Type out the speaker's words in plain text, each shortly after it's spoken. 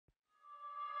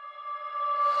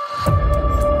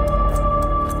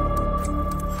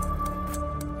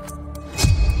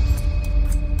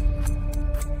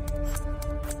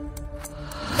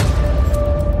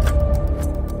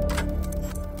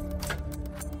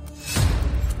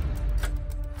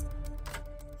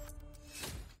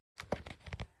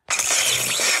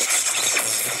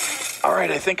right,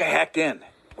 I think I hacked in.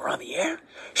 We're on the air?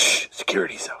 Shh,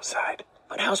 security's outside.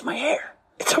 But how's my hair?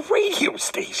 It's a radio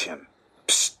station.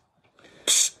 Psst,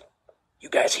 psst. You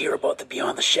guys hear about the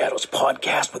Beyond the Shadows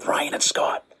podcast with Ryan and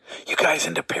Scott? You guys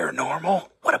into paranormal?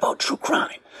 What about true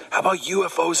crime? How about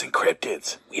UFOs and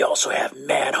cryptids? We also have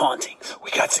mad hauntings.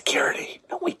 We got security.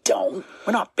 No, we don't.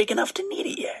 We're not big enough to need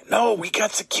it yet. No, we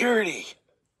got security.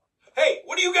 Hey,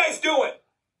 what are you guys doing?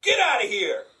 Get out of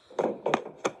here!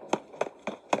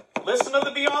 Listen to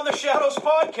the Beyond the Shadows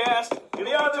podcast.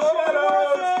 Beyond the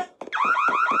Shadows!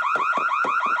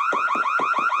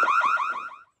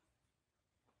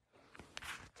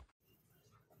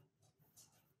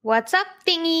 What's up,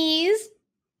 thingies?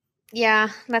 Yeah,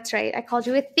 that's right. I called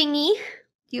you a thingy.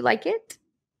 Do you like it?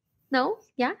 No?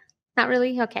 Yeah? Not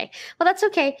really? Okay. Well, that's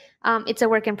okay. It's a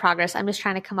work in progress. I'm just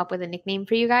trying to come up with a nickname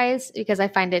for you guys because I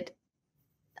find it,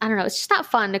 I don't know, it's just not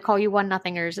fun to call you one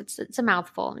nothingers. It's a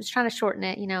mouthful. I'm just trying to shorten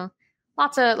it, you know.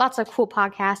 Lots of cool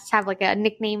podcasts have like a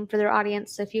nickname for their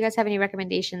audience. So if you guys have any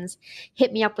recommendations,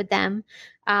 hit me up with them.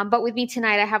 But with me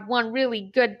tonight, I have one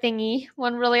really good thingy,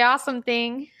 one really awesome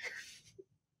thing.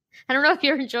 I don't know if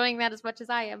you're enjoying that as much as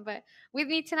I am, but with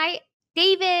me tonight,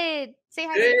 David. Say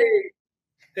hi. Hey, David.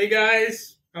 Hey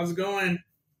guys, how's it going?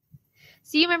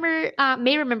 So you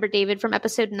may remember David from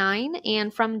episode 9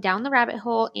 and from Down the Rabbit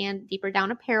Hole and Deeper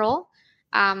Down Apparel.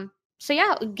 So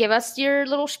yeah, give us your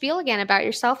little spiel again about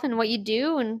yourself and what you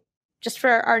do, and just for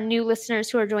our new listeners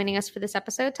who are joining us for this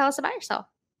episode, tell us about yourself.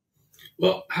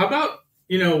 Well, how about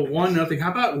 1-0?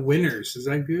 How about winners? Is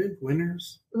that good?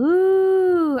 Winners?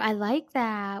 Ooh, I like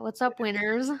that. What's up,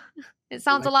 winners? It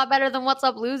sounds a lot better than what's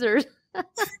up, losers. I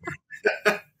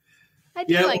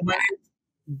do like that.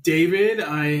 David,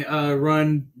 I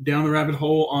run Down the Rabbit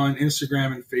Hole on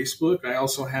Instagram and Facebook. I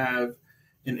also have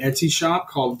an Etsy shop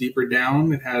called Deeper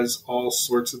Down. It has all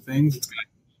sorts of things. It's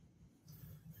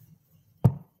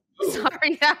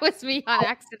Sorry, that was me on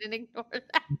accident. Ignore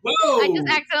that. Whoa! I just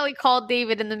accidentally called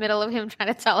David in the middle of him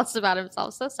trying to tell us about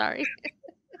himself. So sorry.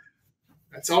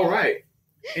 That's all right.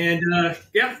 And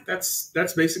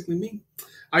that's basically me.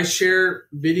 I share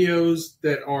videos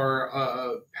that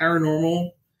are paranormal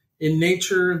in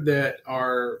nature, that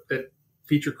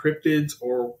feature cryptids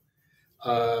or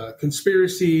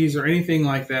conspiracies or anything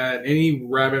like that. Any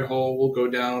rabbit hole we'll go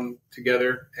down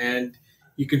together, and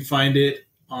you can find it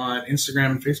on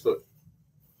Instagram and Facebook.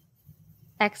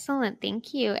 Excellent.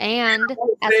 Thank you. And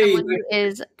as someone who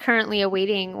is currently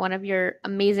awaiting one of your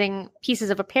amazing pieces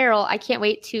of apparel, I can't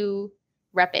wait to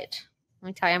rep it. Let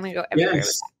me tell you, I'm going to go everywhere with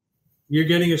that. You're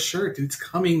getting a shirt. It's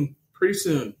coming pretty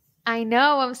soon. I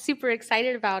know. I'm super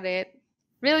excited about it.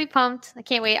 Really pumped. I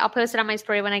can't wait. I'll post it on my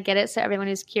story when I get it, so everyone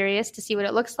who's curious to see what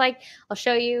it looks like, I'll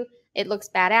show you. It looks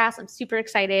badass. I'm super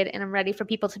excited, and I'm ready for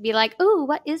people to be like, ooh,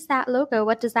 what is that logo?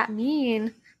 What does that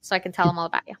mean? So I can tell them all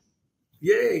about you.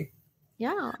 Yay.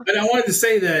 Yeah. And I wanted to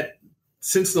say that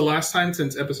since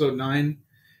episode 9,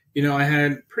 I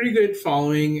had pretty good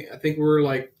following. I think we're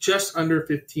like just under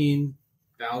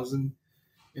 15,000.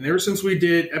 And ever since we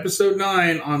did episode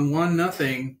 9 on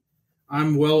 1-0,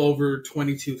 I'm well over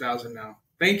 22,000 now.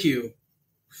 Thank you.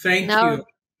 Thank you.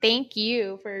 Thank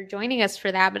you for joining us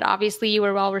for that. But obviously you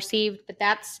were well received. But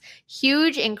that's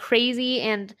huge and crazy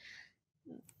and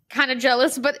kind of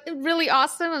jealous, but really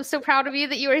awesome. I'm so proud of you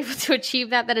that you were able to achieve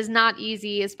that. That is not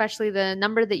easy, especially the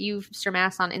number that you've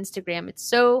surpassed on Instagram. It's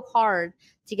so hard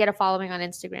to get a following on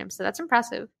Instagram. So that's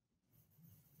impressive.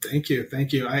 Thank you.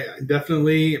 Thank you. I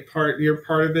definitely you're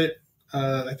part of it.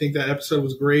 I think that episode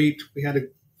was great. We had a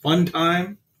fun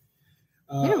time.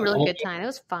 We had a really good time. It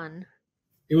was fun.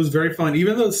 It was very fun,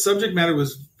 even though the subject matter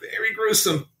was very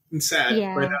gruesome and sad.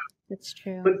 Yeah, that's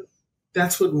true. But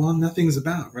that's what 1-0 is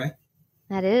about, right?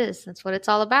 That's what it's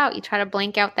all about. You try to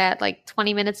blank out that like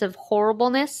 20 minutes of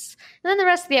horribleness, and then the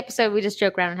rest of the episode we just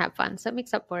joke around and have fun. So it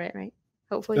makes up for it, right?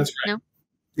 Hopefully. That's right.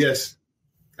 Yes,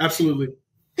 absolutely.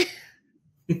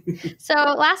 So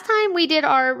last time we did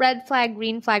our red flag,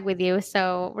 green flag with you.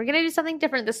 So we're going to do something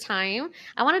different this time.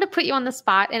 I wanted to put you on the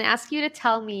spot and ask you to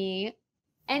tell me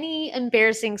any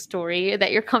embarrassing story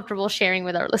that you're comfortable sharing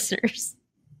with our listeners.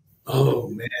 Oh,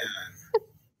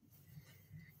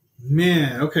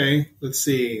 man. Okay. Let's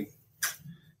see.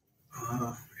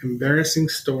 Embarrassing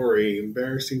story.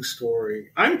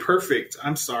 I'm perfect.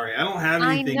 I'm sorry. I don't have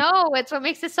anything. I know. It's what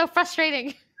makes it so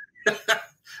frustrating.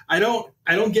 I don't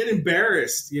get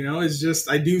embarrassed, it's just,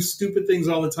 I do stupid things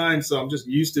all the time. So I'm just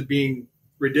used to being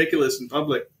ridiculous in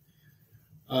public.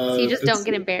 So you just don't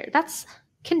get embarrassed. That's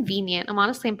convenient.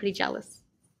 I'm pretty jealous.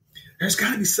 There's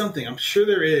gotta be something. I'm sure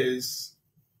there is,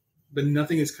 but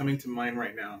nothing is coming to mind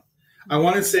right now. I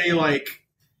want to say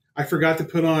I forgot to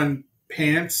put on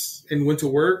pants and went to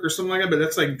work or something like that, but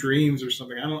that's like dreams or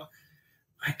something.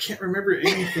 I can't remember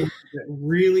anything that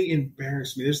really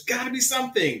embarrassed me. There's got to be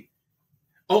something.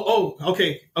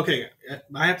 Okay.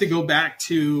 I have to go back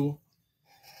to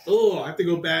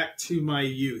my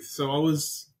youth. So I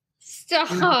was in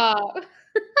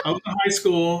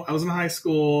high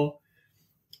school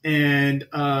and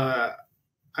I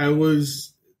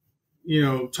was,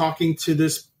 talking to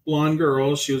this blonde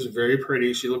girl. She was very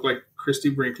pretty. She looked like Christy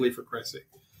Brinkley, for Christ's sake.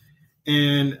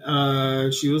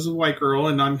 And she was a white girl,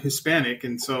 and I'm Hispanic.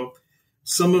 And so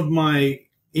some of my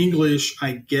English,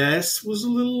 I guess, was a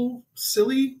little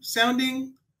silly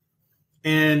sounding.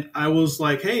 And I was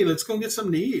like, hey, let's go get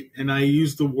something to eat. And I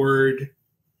used the word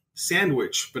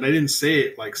sandwich, but I didn't say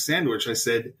it like sandwich. I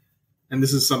said, and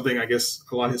this is something I guess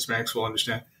a lot of Hispanics will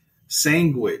understand,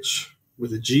 sandwich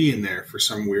with a G in there for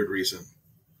some weird reason.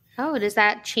 Oh, does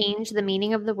that change the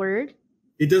meaning of the word?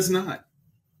 It does not.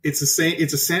 It's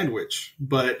a sandwich,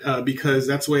 but because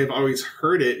that's the way I've always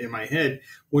heard it in my head.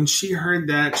 When she heard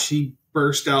that, she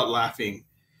burst out laughing,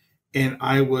 and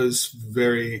I was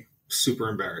very super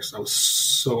embarrassed. I was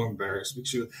so embarrassed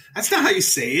because that's not how you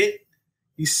say it.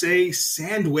 You say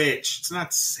sandwich. It's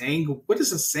not What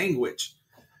is a sandwich?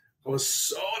 I was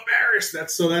so embarrassed.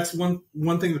 That's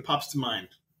one thing that pops to mind.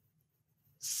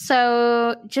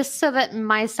 So just so that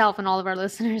myself and all of our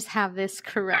listeners have this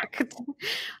correct,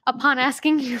 upon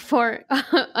asking you for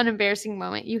an embarrassing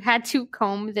moment, you had to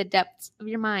comb the depths of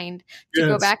your mind to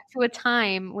go back to a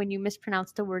time when you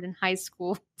mispronounced a word in high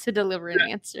school to deliver an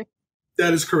answer.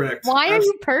 That is correct. Why are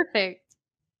you perfect?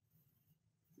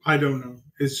 I don't know.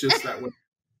 It's just that way.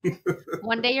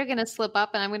 One day you're going to slip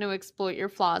up and I'm going to exploit your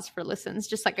flaws for listens,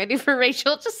 just like I do for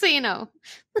Rachel, just so you know.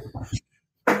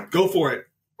 Go for it.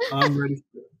 I'm ready.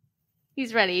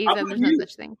 He's ready. He said there's no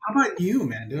such thing. How about you,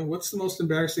 Amanda? What's the most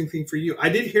embarrassing thing for you? I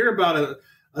did hear about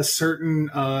a certain,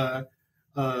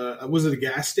 was it a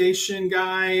gas station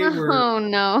guy? Oh,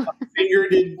 no.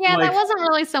 Yeah, that wasn't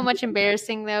really so much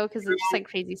embarrassing, though, because it's just like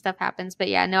crazy stuff happens. But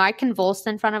yeah, no, I convulsed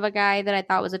in front of a guy that I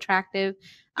thought was attractive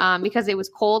because it was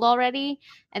cold already.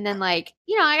 And then I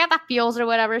got the feels or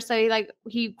whatever. So I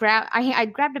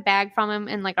grabbed a bag from him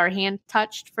and our hand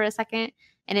touched for a second.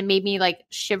 And it made me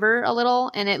shiver a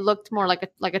little, and it looked more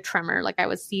like a tremor, like I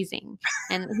was seizing.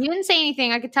 And he didn't say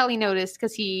anything. I could tell he noticed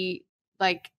because he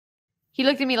looked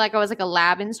at me like I was a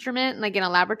lab instrument, in a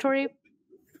laboratory.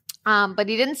 But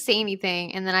he didn't say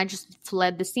anything, and then I just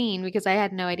fled the scene because I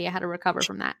had no idea how to recover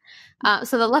from that.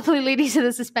 So the lovely ladies of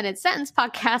the Suspended Sentence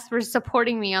podcast were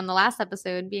supporting me on the last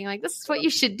episode, being like, "This is what you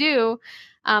should do."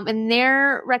 And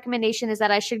their recommendation is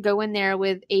that I should go in there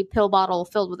with a pill bottle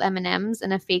filled with M&Ms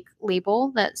and a fake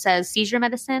label that says seizure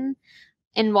medicine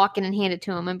and walk in and hand it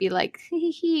to him and be like,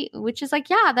 hee, which is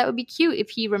yeah, that would be cute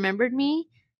if he remembered me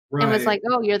and was like,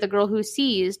 oh, you're the girl who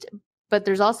seized. But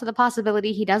there's also the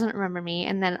possibility he doesn't remember me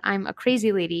and then I'm a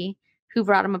crazy lady who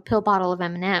brought him a pill bottle of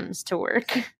M&Ms to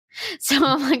work. So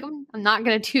I'm like, I'm not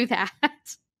going to do that.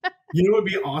 You know what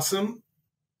would be awesome?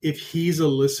 If he's a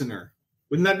listener.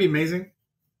 Wouldn't that be amazing?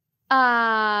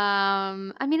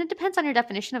 I mean, it depends on your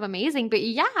definition of amazing, but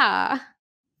yeah.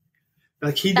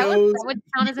 That would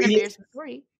count as an embarrassing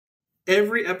story.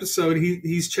 Every episode,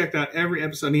 he's checked out every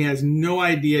episode, and he has no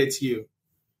idea it's you.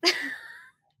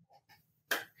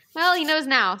 Well, he knows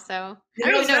now, so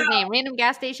I don't even know his name. Random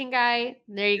gas station guy.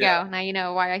 There you go. Now you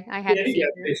know why I had to see gas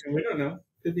station. We don't know.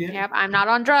 Could be Yep, I'm not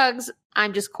on drugs.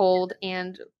 I'm just cold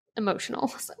and emotional.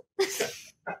 So.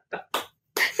 That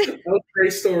was a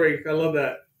great story. I love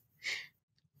that.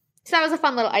 So that was a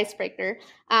fun little icebreaker.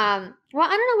 Well, I don't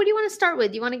know. What do you want to start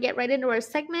with? Do you want to get right into our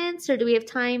segments, or do we have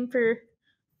time for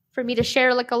me to share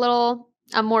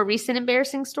a more recent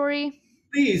embarrassing story?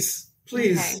 Please,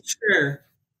 okay. Share.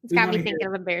 It's got me thinking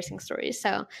of embarrassing stories.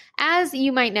 So as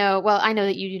you might know, well, I know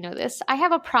that you do know this, I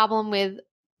have a problem with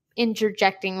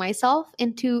interjecting myself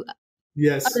into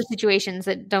other situations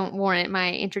that don't warrant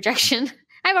my interjection.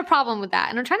 I have a problem with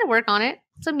that, and I'm trying to work on it.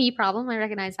 It's a me problem. I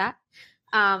recognize that.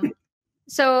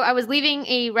 So I was leaving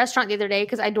a restaurant the other day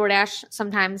because I DoorDash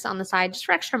sometimes on the side just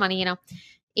for extra money,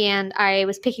 and I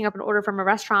was picking up an order from a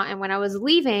restaurant. And when I was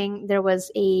leaving, there was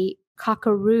a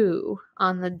cockaroo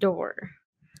on the door.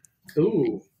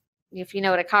 Ooh. If you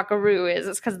know what a cockaroo is,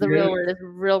 it's because the real word is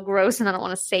real gross and I don't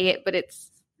want to say it, but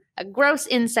it's a gross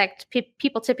insect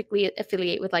people typically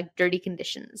affiliate with dirty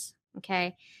conditions.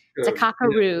 Okay. It's a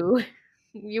cockaroo. Yeah.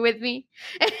 You with me?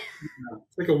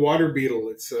 It's like a water beetle.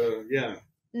 It's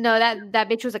No, that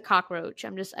bitch was a cockroach. I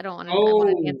don't want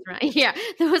to answer right. Yeah,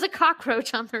 there was a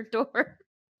cockroach on their door.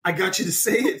 I got you to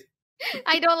say it.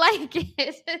 I don't like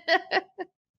it.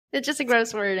 It's just a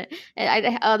gross word.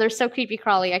 They're so creepy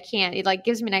crawly. I can't. It like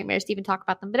gives me nightmares to even talk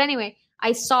about them. But anyway,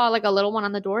 I saw like a little one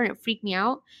on the door and it freaked me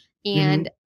out. And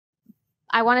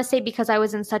I want to say because I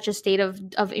was in such a state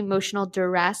of emotional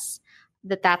duress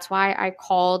that's why I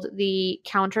called the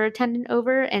counter attendant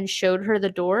over and showed her the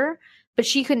door. But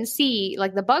she couldn't see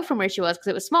like the bug from where she was because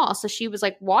it was small. So she was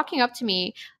like walking up to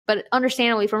me, but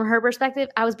understandably from her perspective,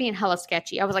 I was being hella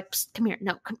sketchy. I was like, "Psst, come here.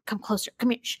 No, come closer. Come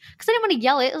here." Because I didn't want to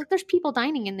yell it. Like there's people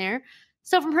dining in there.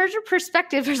 So from her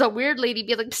perspective, there's a weird lady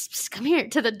being like, "Psst, psst, come here,"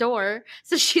 to the door.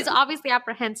 So she's obviously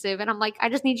apprehensive. And I'm like, I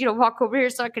just need you to walk over here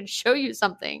so I can show you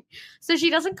something. So she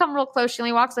doesn't come real close. She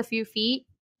only walks a few feet.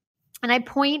 And I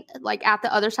point like at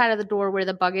the other side of the door where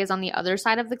the bug is on the other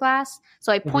side of the glass.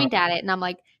 So I point at it and I'm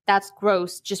like, "That's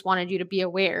gross. Just wanted you to be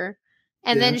aware."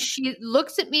 And then she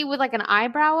looks at me with like an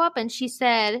eyebrow up and she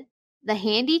said, "The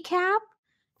handicap?"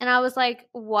 And I was like,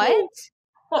 "What?"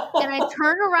 And I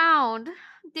turn around,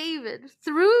 David,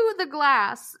 through the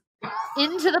glass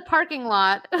into the parking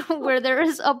lot where there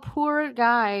is a poor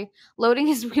guy loading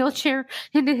his wheelchair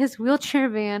into his wheelchair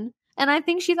van. And I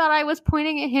think she thought I was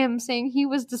pointing at him saying he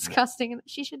was disgusting and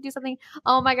she should do something.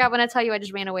 Oh my God, when I tell you, I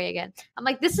just ran away again. I'm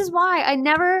like, this is why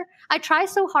I try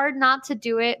so hard not to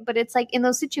do it, but it's like in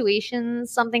those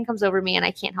situations, something comes over me and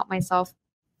I can't help myself.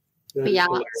 But yeah,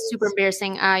 super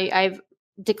embarrassing. I've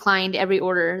declined every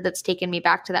order that's taken me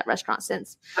back to that restaurant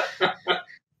since.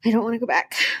 I don't want to go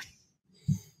back.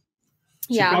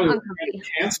 Yeah, I'm going to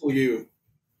cancel you.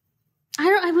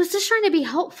 I was just trying to be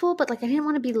helpful, but like I didn't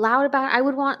want to be loud about it. I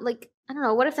would want like, I don't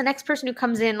know, what if the next person who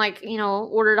comes in like, you know,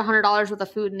 ordered $100 worth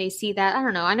of food and they see that? I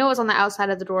don't know. I know it was on the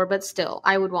outside of the door, but still,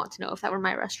 I would want to know if that were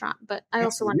my restaurant. But I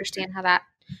also understand how that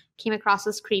came across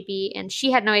as creepy, and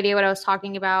she had no idea what I was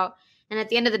talking about. And at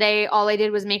the end of the day, all I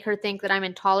did was make her think that I'm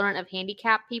intolerant of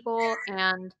handicapped people,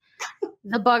 and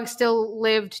the bug still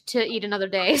lived to eat another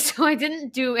day. So I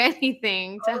didn't do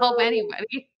anything to help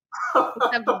anybody.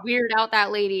 Except weird out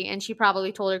that lady, and she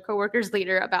probably told her coworkers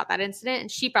later about that incident, and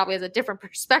she probably has a different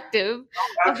perspective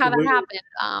of how that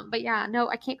happened. But yeah, no,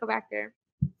 I can't go back there.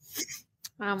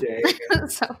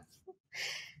 So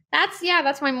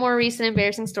that's my more recent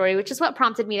embarrassing story, which is what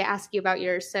prompted me to ask you about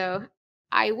yours. So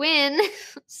I win.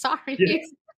 Sorry. Yeah.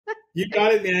 You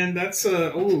got it, man. That's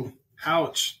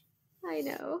ouch. I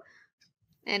know.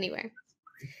 Anyway,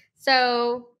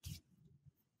 so.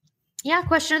 Yeah,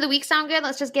 question of the week sound good?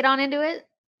 Let's just get on into it.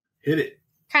 Hit it.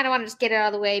 Kind of want to just get it out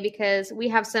of the way because we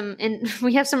have some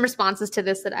responses to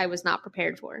this that I was not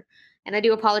prepared for, and I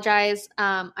do apologize.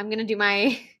 I'm going to do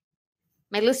my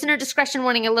listener discretion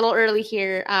warning a little early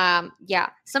here. Yeah,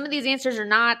 some of these answers are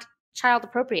not child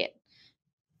appropriate.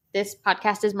 This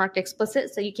podcast is marked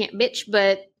explicit, so you can't bitch,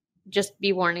 but just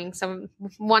be warning.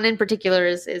 One in particular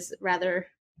is rather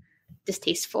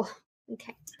distasteful.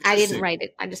 Okay, I didn't write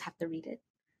it. I just have to read it.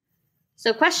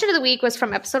 So question of the week was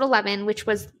from episode 11, which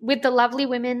was with the lovely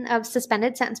women of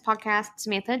Suspended Sentence podcast,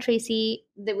 Samantha and Tracy.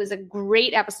 That was a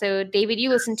great episode. David, you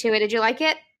listened to it. Did you like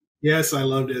it? Yes, I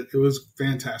loved it. It was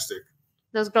fantastic.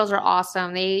 Those girls are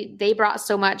awesome. They brought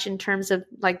so much in terms of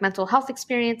like mental health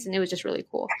experience, and it was just really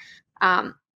cool.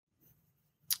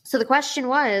 So the question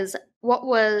was, what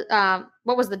was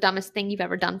the dumbest thing you've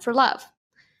ever done for love?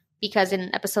 Because in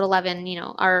episode 11, you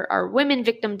know, our women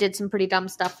victim did some pretty dumb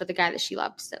stuff for the guy that she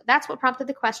loved. So that's what prompted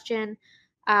the question.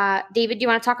 David, do you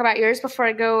want to talk about yours before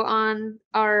I go on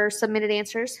our submitted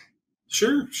answers?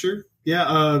 Sure.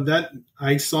 Yeah, that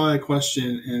I saw that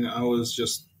question and I was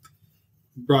just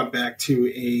brought back to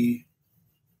a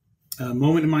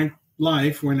moment in my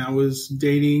life when I was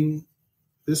dating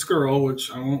this girl,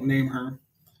 which I won't name her.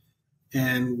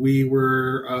 And we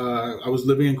were, I was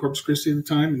living in Corpus Christi at the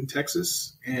time in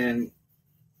Texas, and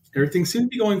everything seemed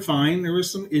to be going fine. There were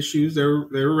some issues. There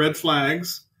were red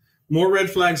flags, more red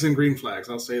flags than green flags.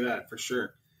 I'll say that for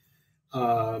sure.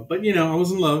 But, you know, I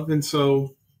was in love. And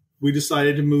so we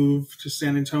decided to move to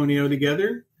San Antonio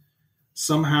together.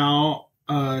 Somehow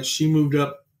she moved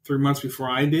up 3 months before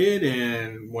I did.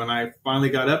 And when I finally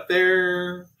got up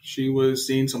there, she was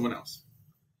seeing someone else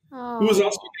who was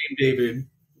also named David.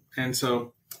 And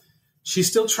so she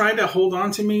still tried to hold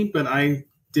on to me, but I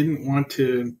didn't want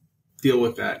to deal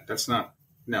with that. That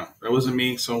wasn't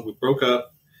me. So we broke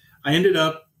up. I ended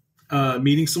up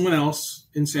meeting someone else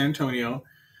in San Antonio.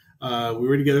 We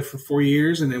were together for 4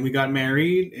 years, and then we got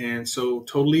married. And so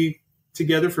totally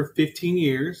together for 15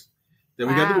 years. Then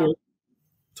we got divorced.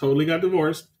 Totally got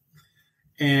divorced.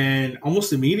 And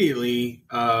almost immediately,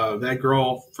 that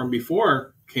girl from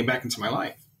before came back into my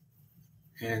life.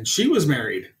 And she was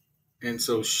married. And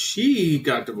so she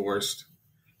got divorced,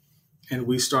 and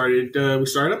we started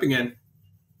up again.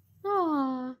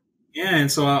 Aww. Yeah, Yeah,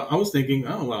 and so I was thinking,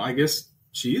 oh, well, I guess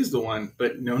she is the one.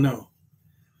 But no.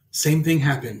 Same thing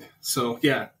happened. So,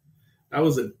 yeah, that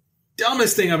was the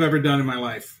dumbest thing I've ever done in my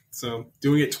life. So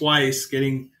doing it twice,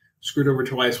 getting screwed over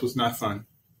twice was not fun.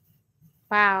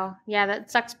 Wow. Yeah,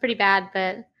 that sucks pretty bad,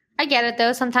 but I get it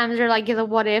though. Sometimes you're like the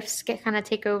what ifs kind of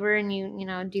take over and you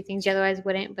know, do things you otherwise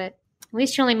wouldn't, but at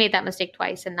least you only made that mistake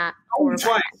twice and not four.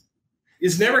 Twice.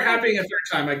 It's never happening a third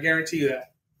time. I guarantee you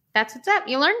that. That's what's up.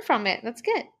 You learn from it. That's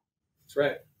good. That's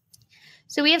right.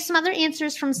 So we have some other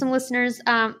answers from some listeners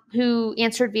who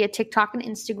answered via TikTok and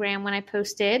Instagram when I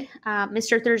posted.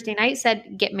 Mr. Thursday Night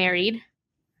said, get married.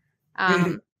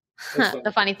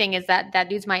 The funny thing is that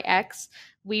dude's my ex.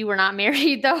 We were not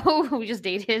married, though. We just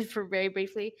dated for very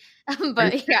briefly.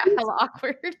 But yeah, hella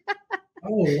awkward.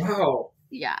 Oh, wow.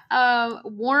 Yeah.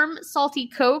 Warm salty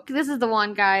Coke. This is the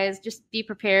one, guys. Just be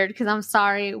prepared because I'm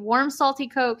sorry. Warm salty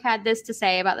Coke had this to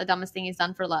say about the dumbest thing he's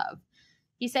done for love.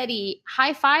 He said he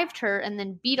high-fived her and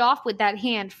then beat off with that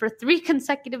hand for 3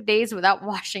 consecutive days without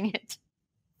washing it.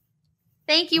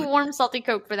 Thank you, Warm Salty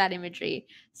Coke, for that imagery.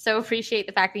 So appreciate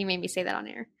the fact that you made me say that on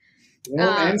air. Warm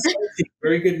and salty.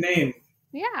 Very good name.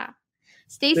 Yeah.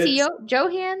 Stacy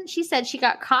Johan, she said she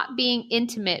got caught being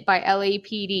intimate by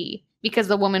LAPD because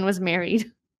the woman was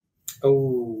married.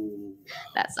 Oh.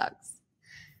 That sucks.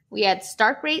 We had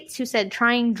Stark Rates who said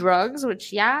trying drugs,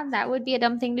 which, yeah, that would be a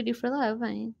dumb thing to do for love. I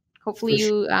mean, hopefully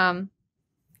you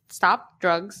stop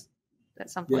drugs at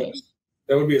some point. Yes.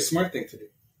 That would be a smart thing to do.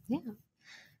 Yeah.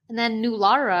 And then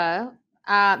Nulara,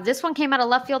 this one came out of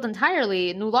left field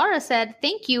entirely. Nulara said,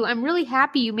 thank you. I'm really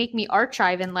happy you make me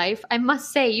archive in life. I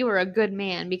must say you are a good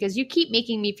man because you keep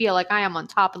making me feel like I am on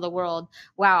top of the world.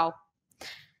 Wow.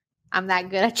 I'm that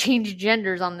good. I changed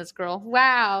genders on this girl.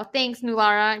 Wow. Thanks,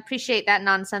 Nulara. I appreciate that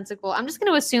nonsensical. I'm just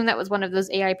going to assume that was one of those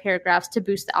AI paragraphs to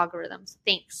boost the algorithms.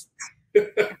 Thanks. I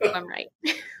hope I'm right.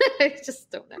 I just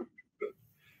don't know.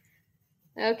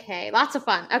 Okay. Lots of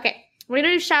fun. Okay. We're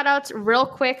going to do shout outs real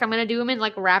quick. I'm going to do them in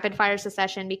like rapid fire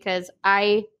succession because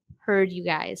I heard you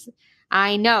guys.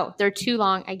 I know they're too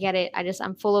long. I get it.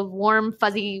 I'm full of warm,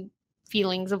 fuzzy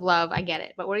feelings of love. I get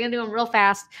it. But we're going to do them real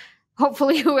fast.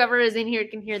 Hopefully whoever is in here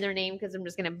can hear their name because I'm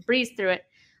just going to breeze through it.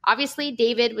 Obviously,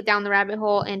 David with Down the Rabbit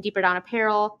Hole and Deeper Down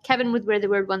Apparel. Kevin with Where the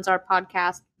Weird Ones Are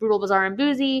podcast. Brutal Bizarre and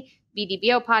Boozy.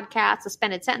 BDBO podcast,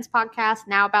 Suspended Sentence podcast,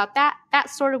 Now About That,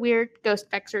 That's Sort of Weird,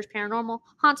 Ghost Vexers Paranormal,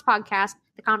 Haunts podcast,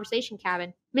 The Conversation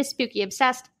Cabin, Miss Spooky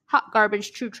Obsessed, Hot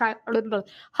Garbage True Crime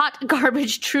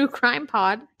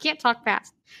Pod, can't talk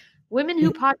fast, Women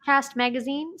Who Podcast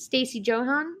Magazine, Stacy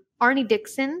Johan, Arnie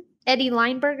Dixon, Eddie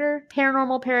Lineberger,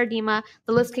 Paranormal Paradigma.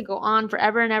 The list could go on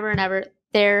forever and ever and ever.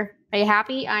 There, are you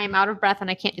happy? I am out of breath and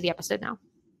I can't do the episode now.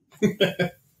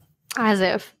 As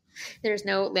if. There's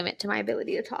no limit to my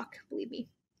ability to talk, believe me.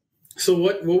 So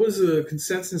what was the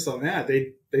consensus on that?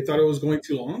 They thought it was going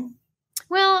too long?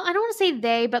 Well, I don't want to say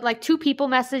they, but like 2 people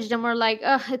messaged and were like,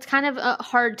 it's kind of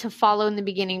hard to follow in the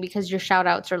beginning because your shout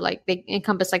outs are like, they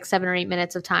encompass like 7 or 8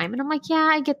 minutes of time. And I'm like, yeah,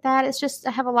 I get that. It's just,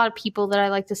 I have a lot of people that I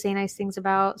like to say nice things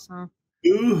about. So.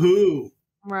 Ooh-hoo.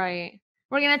 Right.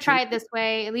 We're going to try it this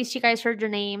way. At least you guys heard your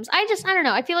names. I don't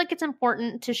know. I feel like it's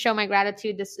important to show my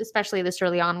gratitude, especially this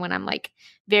early on when I'm like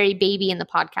very baby in the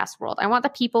podcast world. I want the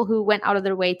people who went out of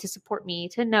their way to support me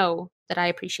to know that I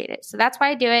appreciate it. So that's why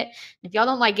I do it. If y'all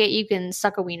don't like it, you can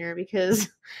suck a wiener because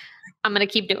I'm going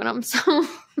to keep doing them. So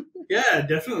yeah,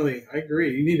 definitely. I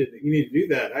agree. You need to do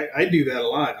that. I do that a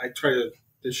lot. I try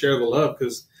to share the love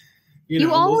because, you're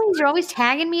always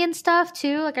tagging me and stuff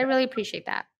too. Like I really appreciate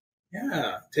that.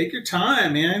 Yeah, take your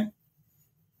time, man.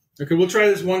 Okay, we'll try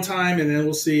this one time, and then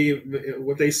we'll see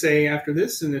what they say after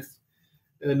this. And if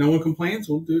no one complains,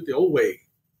 we'll do it the old way.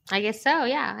 I guess so,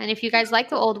 yeah. And if you guys like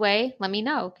the old way, let me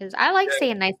know, because I like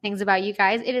saying nice things about you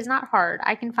guys. It is not hard.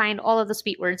 I can find all of the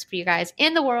sweet words for you guys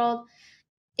in the world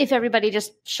if everybody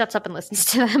just shuts up and listens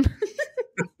to them.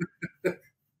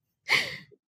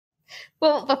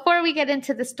 Well, before we get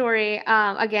into the story,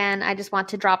 again, I just want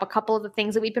to drop a couple of the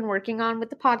things that we've been working on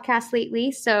with the podcast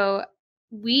lately. So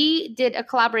we did a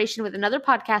collaboration with another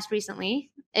podcast recently.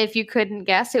 If you couldn't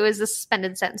guess, it was the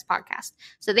Suspended Sentence podcast.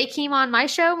 So they came on my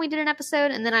show and we did an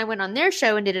episode, and then I went on their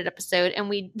show and did an episode, and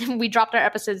we dropped our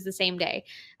episodes the same day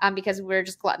because we're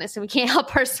just gluttonous and we can't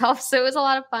help ourselves. So it was a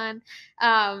lot of fun.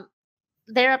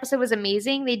 Their episode was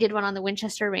amazing. They did one on the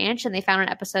Winchester Ranch, and they found an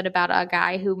episode about a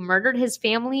guy who murdered his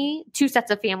family, 2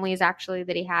 sets of families actually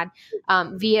that he had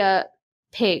via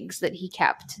pigs that he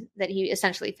kept, that he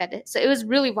essentially fed it. So it was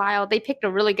really wild. They picked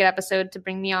a really good episode to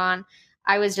bring me on.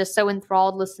 I was just so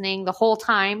enthralled listening the whole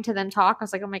time to them talk. I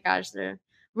was like, oh my gosh, they're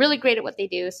really great at what they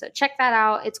do. So check that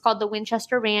out. It's called the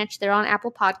Winchester Ranch. They're on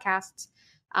Apple Podcasts.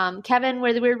 Kevin,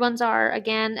 Where the Weird Ones Are,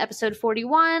 again, episode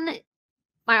 41.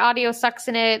 My audio sucks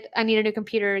in it. I need a new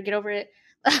computer. Get over it.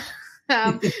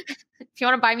 If you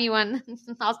want to buy me one,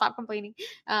 I'll stop complaining.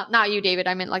 Not you, David.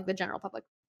 I meant like the general public.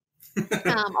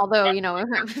 Although,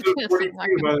 Episode 42, by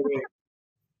the way.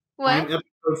 What? On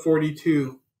episode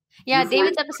 42. Yeah, You're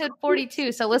David's episode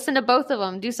 42. So listen to both of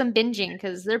them. Do some binging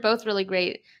because they're both really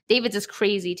great. David's is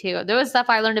crazy too. There was stuff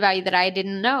I learned about you that I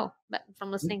didn't know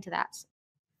from listening to that.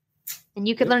 And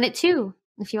you could learn it too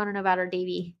if you want to know about our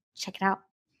Davey. Check it out.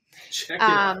 Check it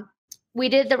out. We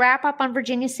did the wrap up on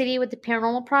Virginia City with the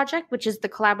Paranormal Project, which is the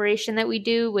collaboration that we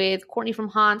do with Courtney from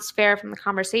Haunts, Farrah from the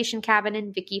Conversation Cabin,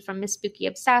 and Vicky from Miss Spooky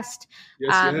Obsessed.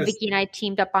 Yes. Vicky and I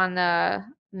teamed up on the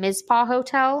Mizpah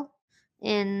Hotel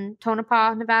in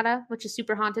Tonopah, Nevada, which is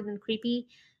super haunted and creepy.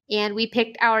 And we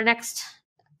picked our next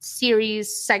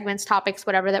series, segments, topics,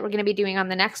 whatever, that we're going to be doing on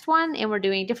the next one. And we're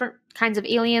doing different kinds of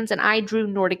aliens. And I drew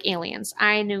Nordic aliens.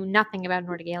 I knew nothing about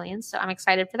Nordic aliens. So I'm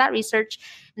excited for that research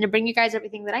and to bring you guys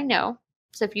everything that I know.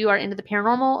 So if you are into the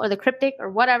paranormal or the cryptic or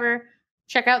whatever,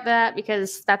 check out that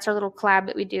because that's our little collab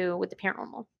that we do with the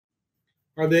paranormal.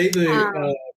 Are they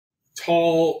the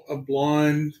tall,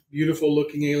 blonde, beautiful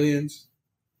looking aliens?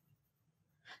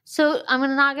 So I'm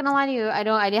not gonna lie to you.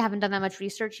 I haven't done that much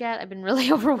research yet. I've been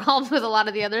really overwhelmed with a lot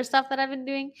of the other stuff that I've been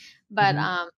doing. But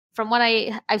from what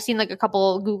I've seen, like a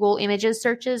couple Google images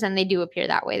searches, and they do appear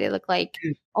that way. They look like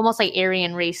almost like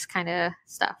Aryan race kind of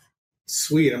stuff.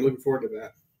 Sweet. I'm looking forward to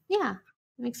that. Yeah,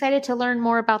 I'm excited to learn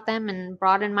more about them and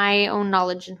broaden my own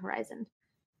knowledge and horizon.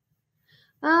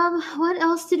 What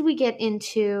else did we get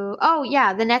into? Oh,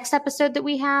 yeah, the next episode that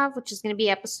we have, which is going to be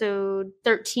episode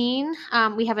 13,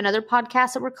 we have another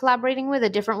podcast that we're collaborating with, a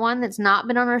different one that's not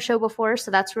been on our show before, so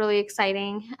that's really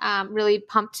exciting. Really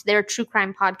pumped. Their true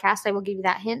crime podcast. I will give you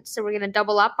that hint. So we're going to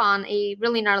double up on a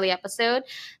really gnarly episode.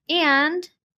 And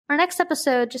our next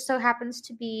episode just so happens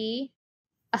to be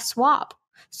a swap.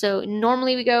 So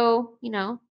normally we go,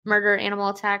 murder, animal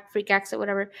attack, freak exit,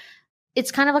 whatever. It's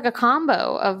kind of like a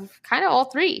combo of kind of all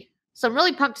three. So I'm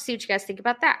really pumped to see what you guys think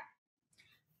about that.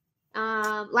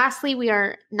 Lastly, we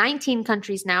are 19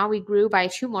 countries now. We grew by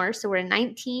 2 more, so we're in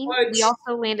 19. What? We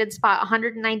also landed spot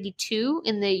 192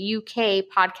 in the UK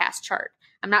podcast chart.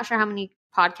 I'm not sure how many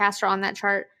podcasts are on that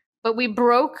chart, but we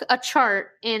broke a chart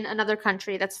in another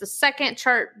country. That's the second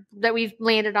chart that we've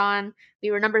landed on.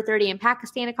 We were number 30 in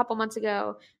Pakistan a couple months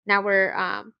ago. Now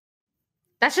we're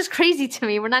that's just crazy to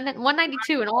me. We're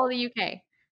 192 in all of the UK.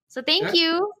 So thank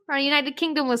you, our United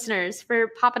Kingdom listeners, for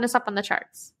popping us up on the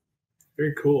charts.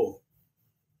 Very cool.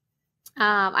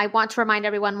 I want to remind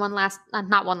everyone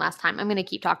not one last time. I'm going to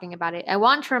keep talking about it. I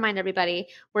want to remind everybody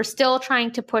we're still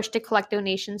trying to push to collect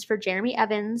donations for Jeremy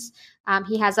Evans.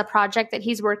 He has a project that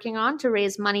he's working on to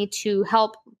raise money to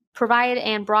help provide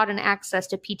and broaden access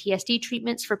to PTSD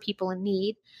treatments for people in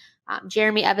need.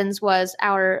 Jeremy Evans was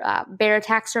our bear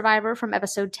attack survivor from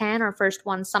episode 10, our first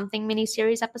One Something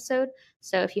miniseries episode.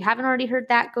 So if you haven't already heard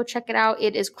that, go check it out.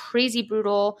 It is crazy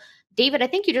brutal. David, I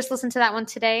think you just listened to that one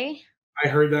today. I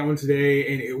heard that one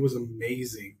today, and it was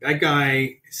amazing. That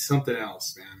guy is something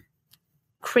else, man.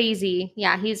 Crazy.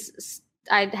 Yeah,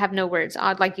 I have no words.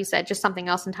 Like you said, just something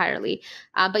else entirely.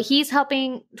 But he's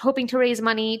hoping to raise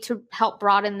money to help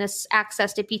broaden this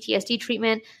access to PTSD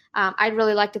treatment. I'd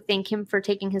really like to thank him for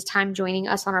taking his time joining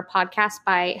us on our podcast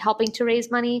by helping to raise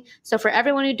money. So for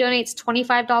everyone who donates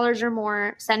 $25 or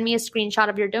more, send me a screenshot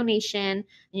of your donation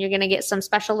and you're going to get some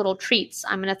special little treats.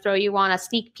 I'm going to throw you on a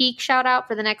sneak peek shout out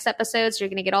for the next episode. So you're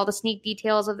going to get all the sneak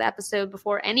details of the episode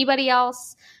before anybody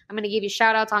else. I'm going to give you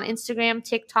shout outs on Instagram,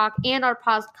 TikTok, and our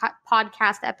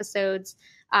podcast episodes.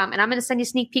 And I'm going to send you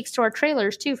sneak peeks to our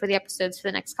trailers too for the episodes for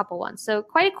the next couple ones. So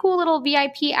quite a cool little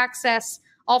VIP access,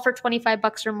 all for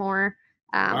 $25 or more.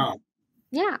 Wow.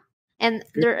 Yeah. And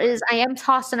I am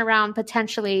tossing around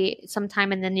potentially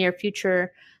sometime in the near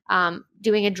future,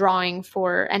 doing a drawing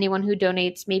for anyone who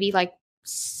donates maybe like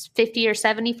 $50 or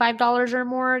 $75 or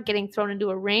more, getting thrown into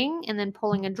a ring and then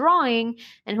pulling a drawing,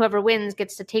 and whoever wins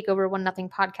gets to take over One Nothing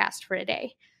podcast for a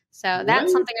day. So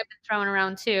that's something I've been throwing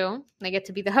around too. They get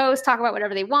to be the host, talk about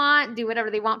whatever they want, do whatever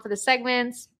they want for the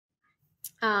segments.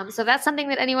 So that's something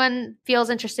that anyone feels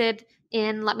interested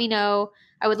in, let me know.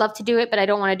 I would love to do it, but I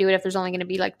don't want to do it if there's only going to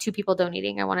be like 2 people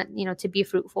donating. I want it, to be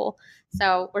fruitful.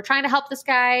 So we're trying to help this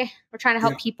guy. We're trying to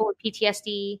help people with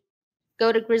PTSD.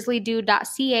 Go to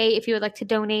grizzlydude.ca if you would like to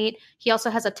donate. He also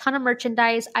has a ton of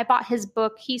merchandise. I bought his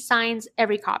book. He signs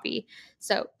every copy.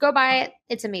 So go buy it.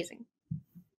 It's amazing.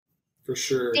 For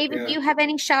sure. David, do you have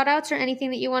any shout outs or anything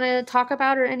that you want to talk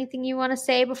about or anything you want to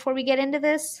say before we get into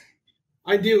this?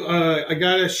 I do. I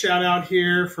got a shout out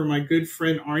here for my good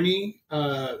friend Arnie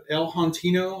El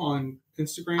Hontino on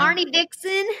Instagram. Arnie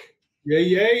Dixon. Yay,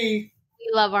 yay.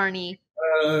 We love Arnie.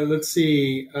 Let's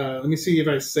see. Let me see if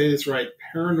I say this right.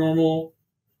 Paranormal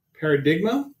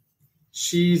Paradigma.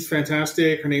 She's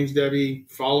fantastic. Her name's Debbie.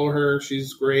 Follow her.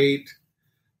 She's great.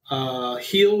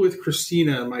 Heal with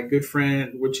Christina, my good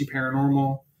friend, Witchy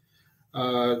Paranormal.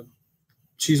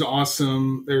 She's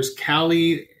awesome. There's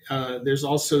Callie. There's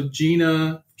also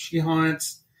Gina. She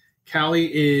haunts.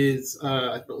 Callie is,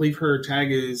 I believe her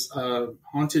tag is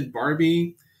Haunted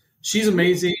Barbie. She's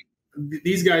amazing.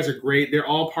 These guys are great. They're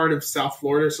all part of South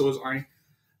Florida. So is Arnie.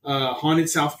 Haunted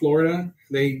South Florida.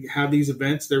 They have these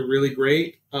events. They're really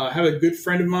great. I have a good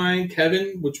friend of mine,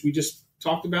 Kevin, which we just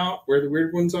talked about, Where the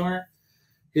Weird Ones Are.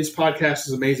 His podcast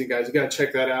is amazing, guys. You got to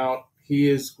check that out. He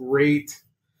is great.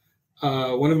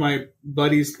 One of my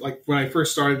buddies, like when I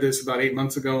first started this about 9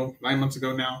 months ago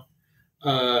now,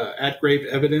 at Grave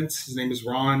Evidence, his name is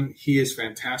Ron. He is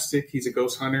fantastic. He's a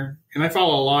ghost hunter. And I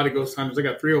follow a lot of ghost hunters. I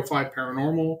got 305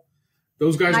 Paranormal.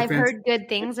 Those guys I've heard good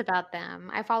things about them.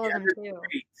 I follow them too.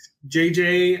 Great.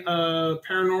 JJ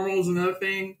Paranormal is another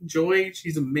thing. Joy,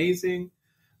 she's amazing.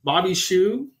 Bobby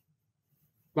Shu.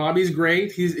 Bobby's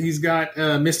great. He's got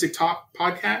a Mystic Talk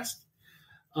podcast.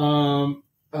 I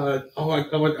don't want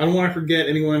to forget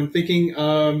anyone. I'm thinking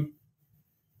one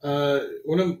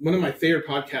of my favorite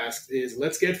podcasts is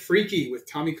Let's Get Freaky with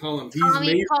Tommy Cullum.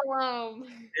 Tommy Cullum.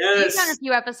 Yes. He's done a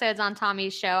few episodes on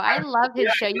Tommy's show. I love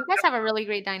his show. You guys have a really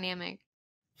great dynamic.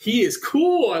 He is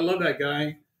cool. I love that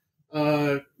guy.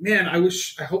 Man,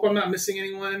 I hope I'm not missing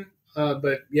anyone.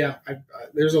 But yeah,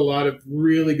 there's a lot of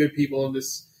really good people in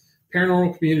this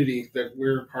paranormal community that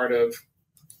we're a part of.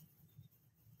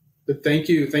 But thank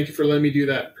you for letting me do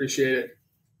that. Appreciate it.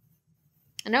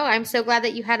 No, I'm so glad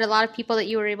that you had a lot of people that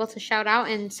you were able to shout out,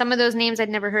 and some of those names I'd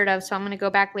never heard of, so I'm going to go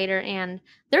back later. And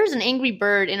there's an angry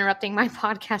bird interrupting my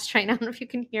podcast right now. I don't know if you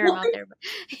can hear him out there, but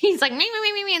he's like, me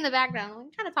in the background.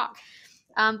 I'm trying to talk.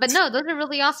 But no, those are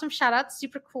really awesome shout outs.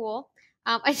 Super cool.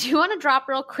 I do want to drop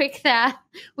real quick that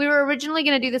we were originally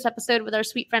going to do this episode with our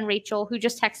sweet friend Rachel, who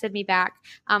just texted me back.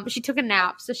 But she took a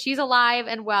nap, so she's alive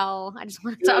and well. I just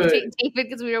wanted to update David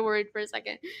because we were worried for a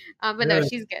second. But no,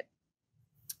 she's good.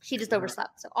 She just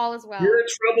overslept, so all is well. You're in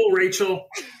trouble, Rachel.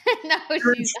 No,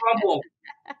 you're in trouble.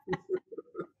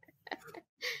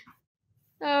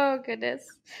 Oh, goodness.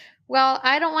 Well,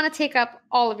 I don't want to take up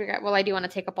all of your – well, I do want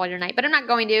to take up all your night, but I'm not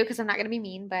going to because I'm not going to be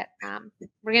mean. But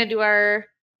we're going to do our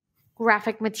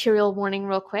graphic material warning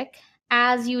real quick.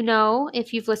 As you know,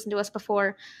 if you've listened to us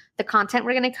before, the content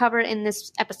we're going to cover in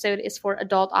this episode is for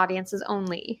adult audiences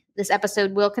only. This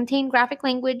episode will contain graphic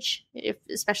language,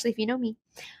 especially if you know me.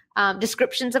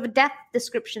 Descriptions of a death,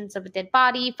 descriptions of a dead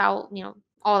body, foul,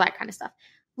 all that kind of stuff.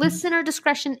 Listener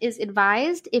discretion is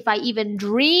advised. If I even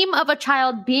dream of a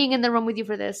child being in the room with you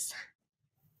for this,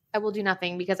 I will do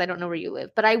nothing because I don't know where you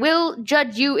live. But I will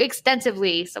judge you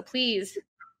extensively. So please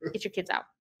get your kids out.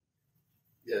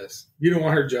 Yes. You don't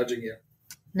want her judging you.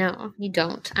 No, you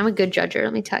don't. I'm a good judger,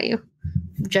 let me tell you.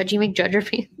 Judgy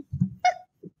McJudger.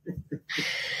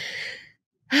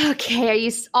 Okay, are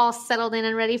you all settled in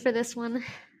and ready for this one?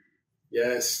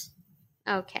 Yes.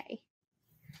 Okay.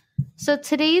 So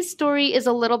today's story is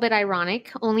a little bit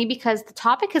ironic, only because the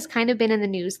topic has kind of been in the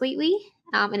news lately,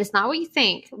 and it's not what you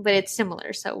think, but it's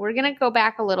similar. So we're going to go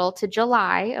back a little to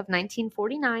July of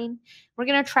 1949. We're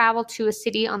going to travel to a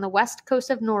city on the west coast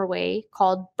of Norway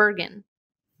called Bergen.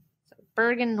 So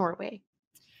Bergen, Norway.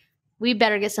 We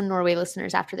better get some Norway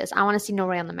listeners after this. I want to see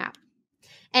Norway on the map.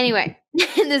 Anyway,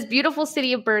 in this beautiful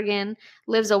city of Bergen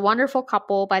lives a wonderful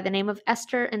couple by the name of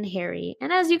Esther and Harry.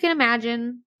 And as you can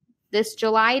imagine, this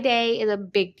July day is a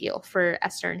big deal for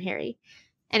Esther and Harry.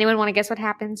 Anyone want to guess what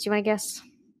happens? Do you want to guess?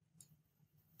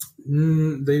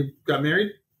 They got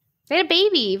married? They had a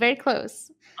baby. Very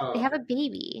close. Oh. They have a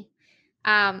baby.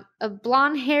 A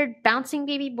blonde-haired, bouncing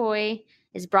baby boy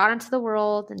is brought into the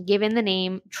world and given the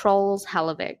name Truls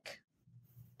Hellevik.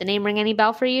 The name ring any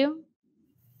bell for you?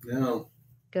 No.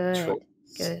 Good. Trolls.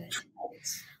 Good.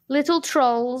 Trolls. Little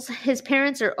Truls, his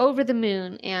parents are over the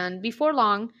moon, and before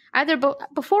long, either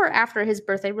before or after his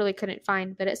birth, I really couldn't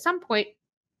find, but at some point,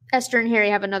 Esther and Harry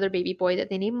have another baby boy that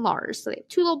they name Lars. So they have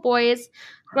two little boys,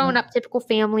 growing up, typical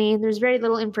family. There's very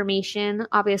little information,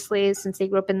 obviously, since they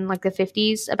grew up in like the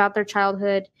 50s about their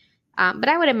childhood. But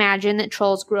I would imagine that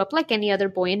Truls grew up like any other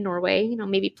boy in Norway,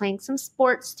 maybe playing some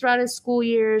sports throughout his school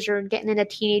years or getting into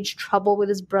teenage trouble with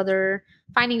his brother,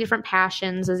 finding different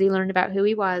passions as he learned about who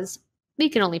he was. We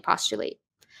can only postulate.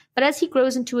 But as he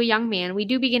grows into a young man, we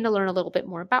do begin to learn a little bit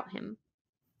more about him.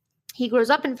 He grows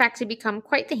up, in fact, to become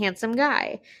quite the handsome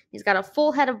guy. He's got a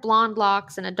full head of blonde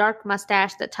locks and a dark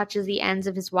mustache that touches the ends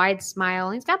of his wide smile.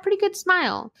 And he's got a pretty good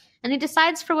smile. And he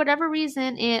decides, for whatever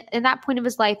reason, in that point of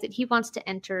his life, that he wants to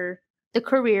enter the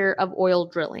career of oil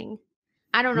drilling.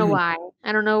 I don't know why.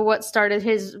 I don't know what started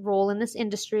his role in this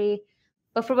industry.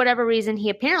 But for whatever reason, he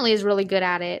apparently is really good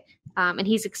at it. And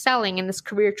he's excelling in this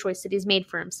career choice that he's made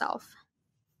for himself.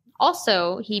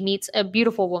 Also, he meets a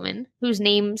beautiful woman whose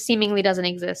name seemingly doesn't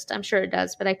exist. I'm sure it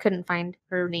does, but I couldn't find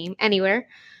her name anywhere.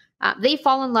 They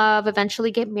fall in love, eventually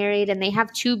get married, and they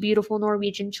have 2 beautiful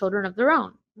Norwegian children of their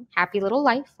own. Happy little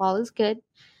life, all is good.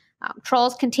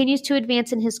 Truls continues to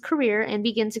advance in his career and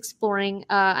begins exploring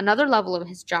another level of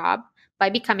his job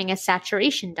by becoming a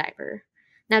saturation diver.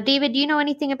 Now, David, do you know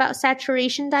anything about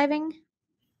saturation diving?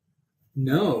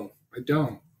 No, I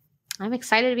don't. I'm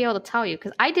excited to be able to tell you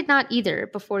because I did not either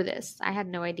before this. I had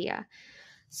no idea.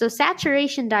 So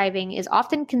saturation diving is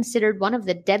often considered one of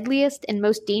the deadliest and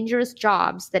most dangerous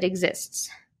jobs that exists.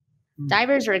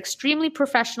 Divers are extremely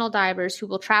professional divers who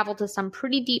will travel to some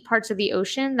pretty deep parts of the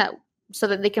ocean so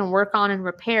that they can work on and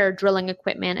repair drilling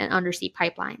equipment and undersea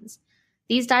pipelines.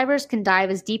 These divers can dive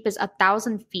as deep as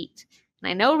 1,000 feet. And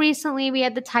I know recently we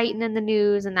had the Titan in the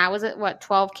news, and that was at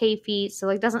 12K feet. So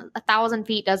 1,000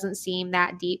 feet doesn't seem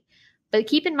that deep. But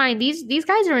keep in mind, these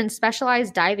guys are in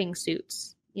specialized diving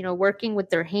suits, working with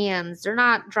their hands. They're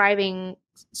not driving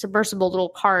submersible little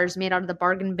cars made out of the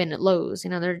bargain bin at Lowe's.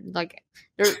 They're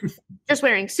just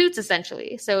wearing suits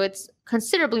essentially. So it's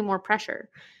considerably more pressure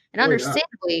and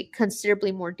understandably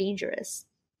considerably more dangerous.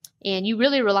 And you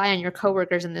really rely on your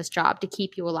coworkers in this job to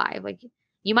keep you alive.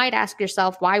 You might ask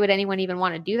yourself, why would anyone even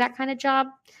want to do that kind of job?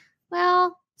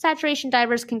 Well, saturation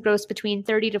divers can gross between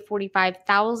 $30,000 to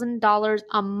 $45,000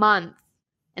 a month.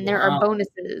 And there are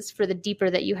bonuses for the deeper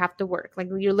that you have to work.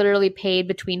 You're literally paid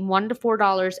between $1 to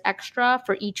 $4 extra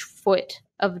for each foot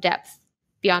of depth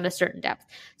beyond a certain depth.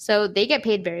 So they get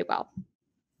paid very well.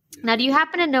 Now, do you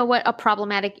happen to know what a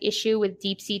problematic issue with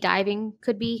deep sea diving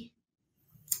could be?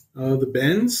 The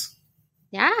bends?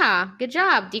 Yeah, good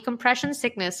job. Decompression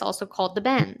sickness, also called the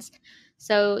bends.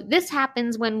 So this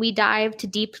happens when we dive to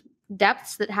deep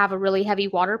depths that have a really heavy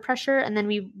water pressure, and then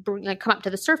we come up to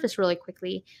the surface really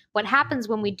quickly. What happens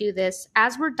when we do this,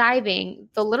 as we're diving,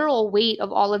 the literal weight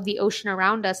of all of the ocean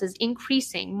around us is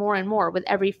increasing more and more with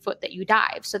every foot that you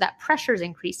dive. So that pressure is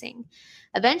increasing.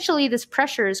 Eventually, this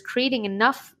pressure is creating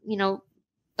enough,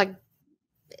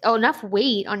 enough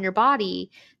weight on your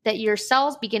body that your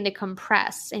cells begin to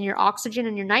compress, and your oxygen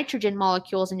and your nitrogen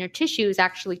molecules in your tissues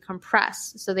actually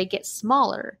compress. So they get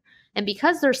smaller. And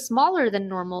because they're smaller than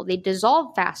normal, they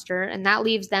dissolve faster, and that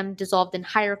leaves them dissolved in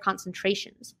higher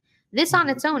concentrations. This on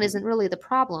its own isn't really the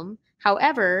problem.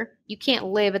 However, you can't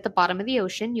live at the bottom of the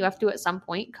ocean. You have to, at some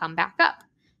point, come back up.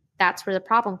 That's where the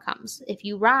problem comes. If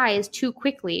you rise too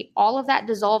quickly, all of that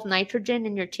dissolved nitrogen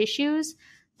in your tissues,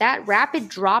 that rapid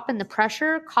drop in the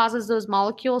pressure causes those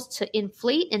molecules to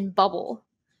inflate and bubble.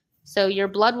 So your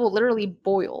blood will literally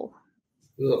boil.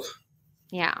 Ugh.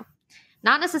 Yeah.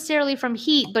 Not necessarily from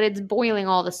heat, but it's boiling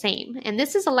all the same. And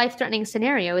this is a life-threatening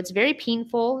scenario. It's very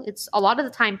painful. It's a lot of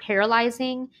the time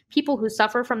paralyzing. People who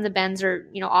suffer from the bends are,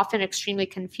 often extremely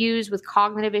confused with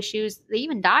cognitive issues. They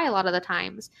even die a lot of the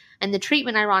times. And the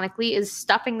treatment, ironically, is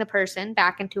stuffing the person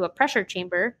back into a pressure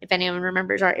chamber. If anyone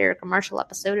remembers our Erica Marshall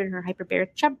episode in her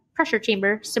hyperbaric pressure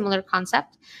chamber, similar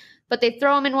concept. But they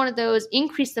throw them in one of those,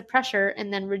 increase the pressure,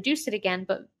 and then reduce it again,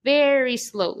 but very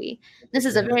slowly. This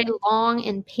is a very long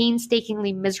and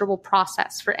painstakingly miserable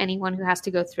process for anyone who has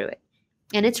to go through it.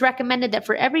 And it's recommended that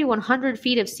for every 100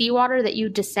 feet of seawater that you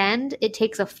descend, it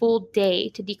takes a full day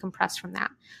to decompress from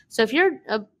that. So if you're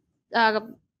a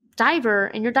diver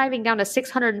and you're diving down to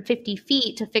 650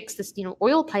 feet to fix this,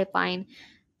 oil pipeline,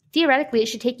 theoretically, it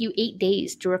should take you 8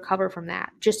 days to recover from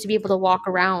that, just to be able to walk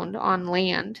around on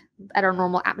land at our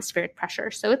normal atmospheric pressure.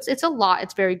 So it's a lot.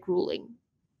 It's very grueling.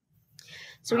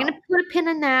 So we're going to put a pin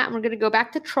in that, and we're going to go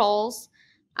back to Truls.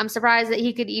 I'm surprised that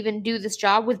he could even do this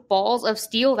job with balls of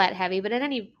steel that heavy, but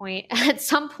at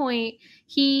some point,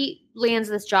 he lands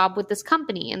this job with this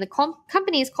company, and the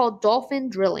company is called Dolphin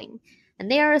Drilling,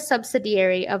 and they are a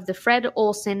subsidiary of the Fred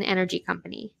Olsen Energy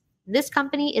Company. This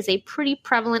company is a pretty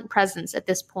prevalent presence at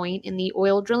this point in the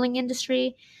oil drilling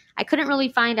industry. I couldn't really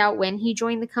find out when he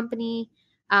joined the company,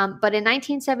 but in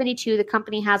 1972, the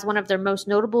company has one of their most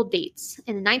notable dates.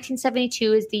 And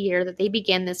 1972 is the year that they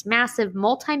begin this massive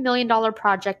multi-million-dollar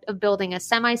project of building a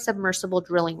semi-submersible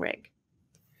drilling rig.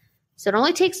 So it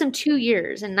only takes them 2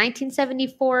 years. In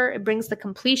 1974, it brings the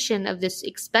completion of this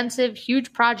expensive,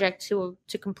 huge project to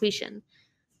completion.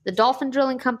 The Dolphin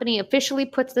Drilling Company officially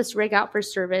puts this rig out for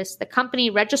service. The company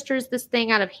registers this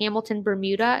thing out of Hamilton,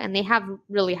 Bermuda, and they have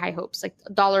really high hopes, like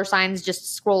dollar signs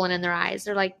just scrolling in their eyes.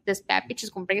 They're like, this bad bitch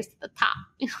is going to bring us to the top,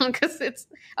 because it's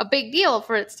a big deal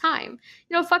for its time.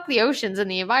 Fuck the oceans and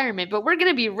the environment, but we're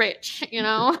going to be rich,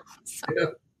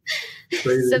 So,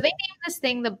 so they named this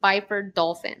thing the Byford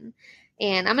Dolphin.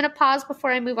 And I'm going to pause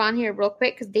before I move on here real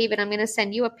quick because, David, I'm going to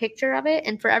send you a picture of it.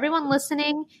 And for everyone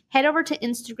listening, head over to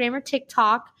Instagram or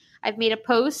TikTok. I've made a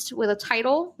post with a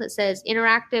title that says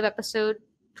Interactive Episode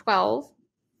 12.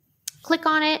 Click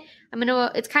on it.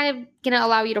 It's kind of going to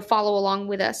allow you to follow along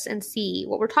with us and see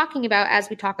what we're talking about as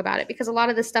we talk about it, because a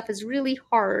lot of this stuff is really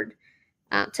hard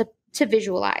to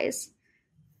visualize.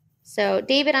 So,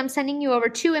 David, I'm sending you over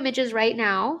 2 images right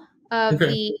now of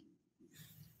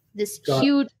this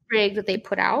huge rig that they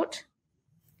put out.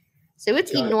 So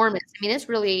it's enormous. I mean,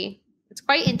 it's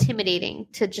quite intimidating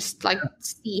to just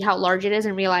see how large it is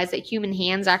and realize that human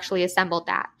hands actually assembled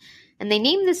that. And they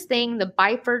named this thing the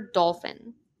Byford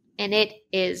Dolphin. And it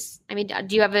is, are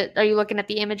you looking at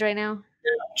the image right now?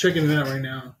 Yeah, I'm checking it out right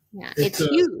now. Yeah, it's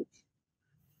huge.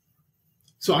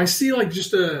 So I see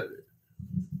is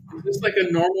this like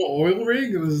a normal oil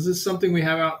rig? Or is this something we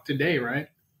have out today, right?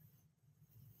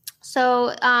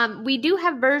 So we do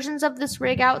have versions of this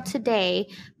rig out today,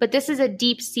 but this is a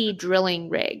deep sea drilling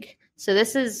rig. So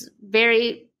this is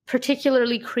very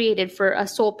particularly created for a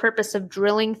sole purpose of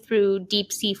drilling through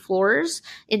deep sea floors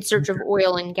in search of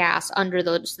oil and gas under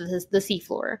the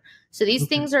seafloor. So these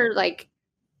things are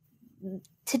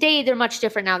today they're much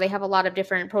different now. They have a lot of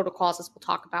different protocols, as we'll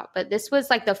talk about. But this was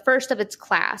the first of its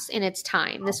class in its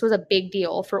time. This was a big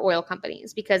deal for oil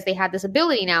companies because they had this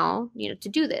ability now, to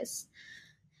do this.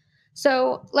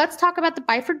 So let's talk about the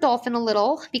Byford Dolphin a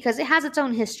little because it has its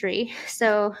own history.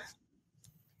 So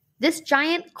this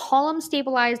giant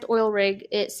column-stabilized oil rig,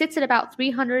 it sits at about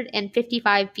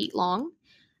 355 feet long.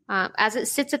 As it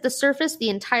sits at the surface, the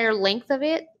entire length of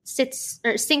it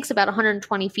sinks about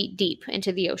 120 feet deep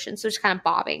into the ocean. So it's kind of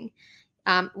bobbing.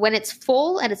 When it's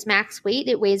full at its max weight,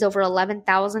 it weighs over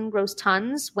 11,000 gross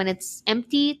tons. When it's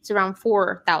empty, it's around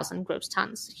 4,000 gross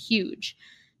tons. Huge.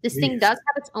 This thing does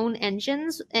have its own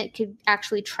engines. It could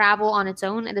actually travel on its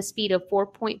own at a speed of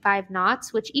 4.5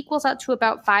 knots, which equals out to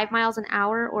about 5 miles an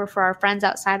hour, or for our friends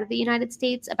outside of the United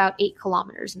States, about 8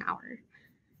 kilometers an hour.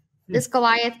 This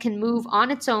Goliath can move on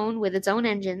its own with its own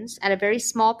engines at a very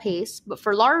small pace, but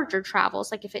for larger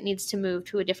travels, like if it needs to move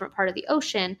to a different part of the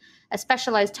ocean, a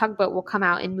specialized tugboat will come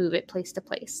out and move it place to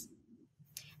place.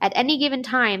 At any given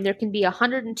time, there can be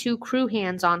 102 crew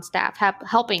hands on staff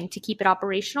helping to keep it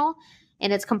operational,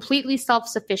 and it's completely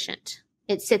self-sufficient.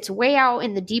 It sits way out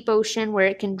in the deep ocean where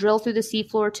it can drill through the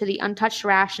seafloor to the untouched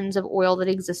rations of oil that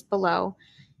exist below.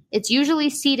 It's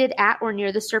usually seated at or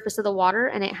near the surface of the water,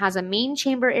 and it has a main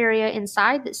chamber area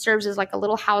inside that serves as a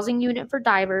little housing unit for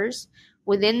divers.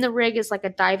 Within the rig is a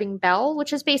diving bell,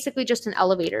 which is basically just an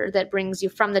elevator that brings you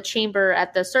from the chamber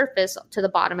at the surface to the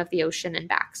bottom of the ocean and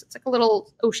back. So it's like a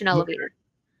little ocean elevator.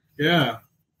 Yeah.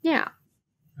 Yeah.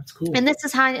 That's cool. And this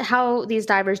is how these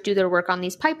divers do their work on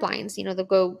these pipelines. They'll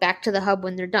go back to the hub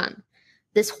when they're done.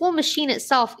 This whole machine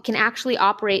itself can actually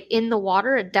operate in the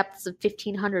water at depths of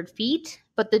 1,500 feet,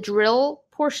 but the drill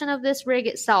portion of this rig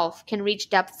itself can reach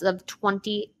depths of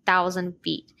 20,000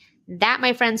 feet. That,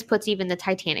 my friends, puts even the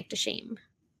Titanic to shame.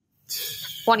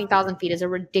 20,000 feet is a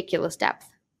ridiculous depth.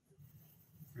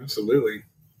 Absolutely.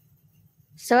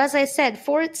 So as I said,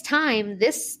 for its time,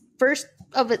 this first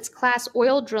of its class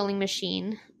oil drilling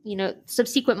machine,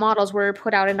 subsequent models were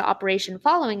put out into operation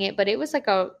following it, but it was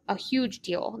a huge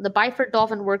deal. The Byford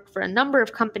Dolphin worked for a number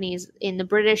of companies in the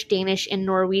British, Danish, and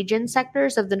Norwegian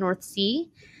sectors of the North Sea.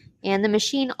 And the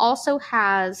machine also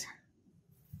has,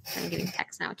 I'm getting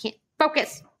text now. I can't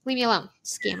focus. Leave me alone.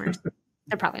 Scammers.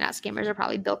 They're probably not scammers. They're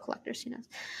probably bill collectors. Who knows?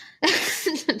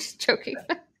 Just joking.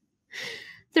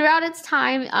 Throughout its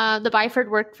time, the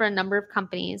Byford worked for a number of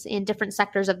companies in different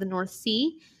sectors of the North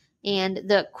Sea. And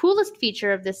the coolest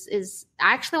feature of this is,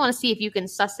 I actually want to see if you can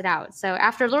suss it out. So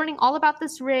after learning all about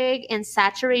this rig and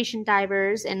saturation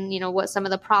divers and, what some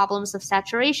of the problems of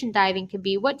saturation diving could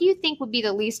be, what do you think would be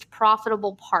the least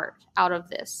profitable part out of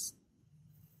this?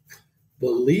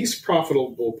 The least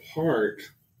profitable part?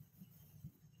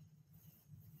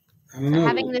 I don't know.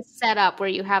 Having this set up where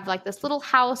you have this little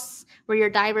house where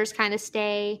your divers kind of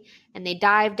stay and they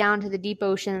dive down to the deep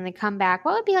ocean and they come back.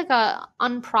 What would be a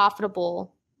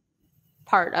unprofitable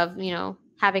part of,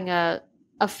 having a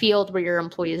field where your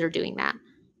employees are doing that?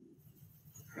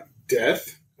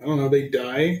 Death. I don't know. They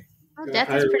die. Well, death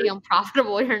is pretty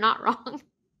unprofitable. You're not wrong.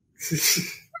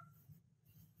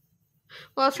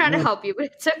 Well, I was trying to help you,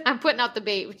 but I'm putting out the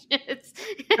bait.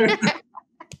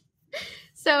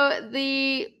 So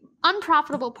the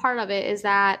unprofitable part of it is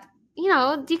that,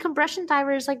 decompression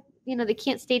divers, they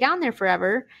can't stay down there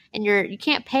forever, and you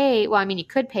can't pay. Well, I mean, you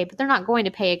could pay, but they're not going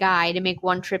to pay a guy to make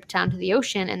one trip down to the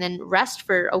ocean and then rest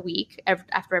for a week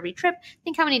after every trip.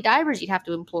 Think how many divers you'd have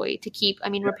to employ to keep. I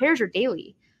mean, repairs are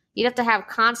daily. You'd have to have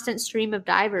constant stream of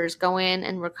divers go in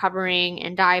and recovering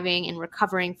and diving and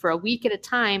recovering for a week at a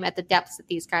time at the depths that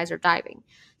these guys are diving.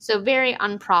 So very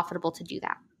unprofitable to do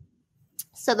that.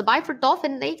 So the Byford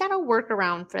Dolphin, they got a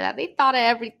workaround for that. They thought of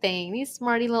everything. These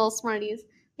little smarties,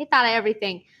 they thought of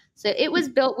everything. So it was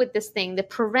built with this thing to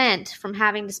prevent from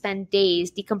having to spend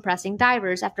days decompressing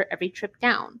divers after every trip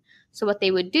down. So what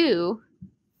they would do,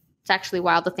 it's actually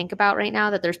wild to think about right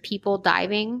now that there's people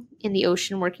diving in the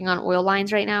ocean working on oil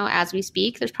lines right now as we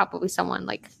speak. There's probably someone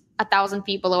like 1,000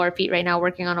 feet below our feet right now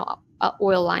working on an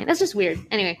oil line. That's just weird.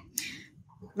 Anyway,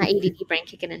 my ADD brain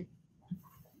kicking in.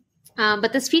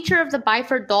 But this feature of the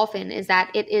Byford Dolphin is that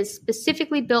it is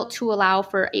specifically built to allow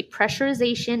for a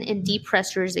pressurization and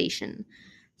depressurization.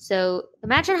 So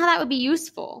imagine how that would be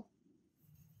useful.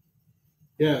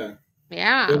 Yeah.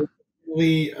 Yeah. It would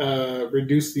really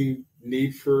reduce the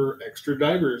need for extra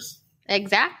divers.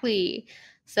 Exactly.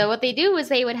 So what they do is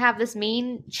they would have this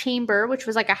main chamber, which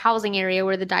was like a housing area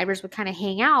where the divers would kind of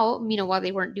hang out, while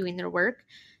they weren't doing their work.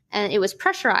 And it was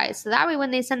pressurized. So that way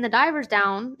when they send the divers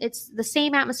down, it's the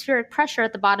same atmospheric pressure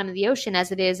at the bottom of the ocean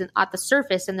as it is at the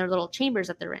surface in their little chambers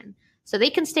that they're in. So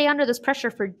they can stay under this pressure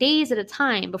for days at a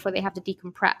time before they have to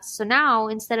decompress. So now,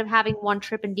 instead of having one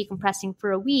trip and decompressing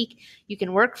for a week, you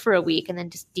can work for a week and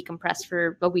then just decompress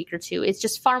for a week or two. It's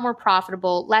just far more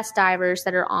profitable, less divers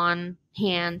that are on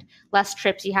hand, less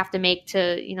trips you have to make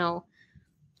to,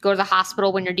 go to the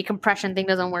hospital when your decompression thing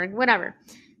doesn't work, whatever.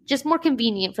 Just more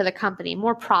convenient for the company,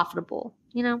 more profitable,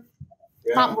 a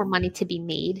lot more money to be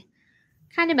made.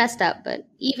 Kind of messed up, but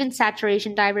even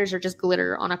saturation divers are just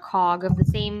glitter on a cog of the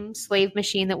same slave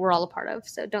machine that we're all a part of.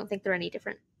 So don't think they're any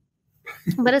different.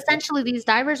 But essentially, these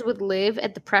divers would live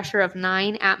at the pressure of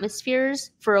 9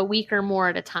 atmospheres for a week or more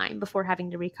at a time before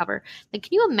having to recover. Like,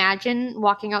 can you imagine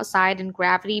walking outside and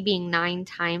gravity being 9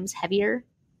 times heavier?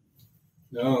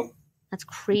 No. That's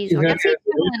crazy. Like, that's the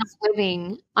equivalent of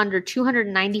living under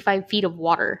 295 feet of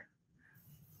water.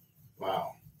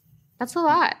 Wow. That's a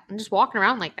lot. I'm just walking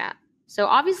around like that. So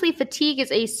obviously fatigue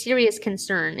is a serious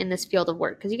concern in this field of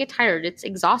work because you get tired. It's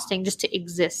exhausting just to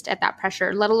exist at that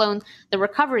pressure, let alone the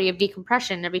recovery of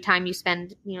decompression every time you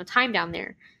spend, time down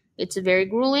there. It's very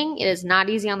grueling. It is not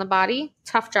easy on the body.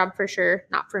 Tough job for sure.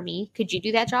 Not for me. Could you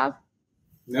do that job?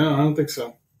 No, I don't think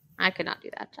so. I could not do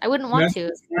that. I wouldn't want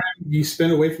to. You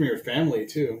spend away from your family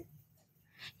too.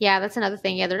 Yeah, that's another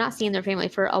thing. Yeah, they're not seeing their family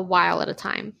for a while at a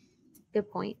time. Good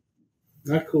point.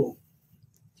 Not cool.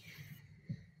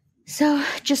 So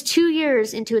just 2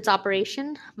 years into its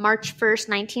operation, March 1st,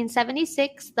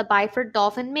 1976, the Byford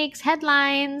Dolphin makes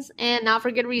headlines, and not for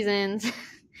good reasons.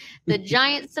 The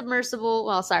giant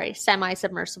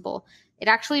semi-submersible. It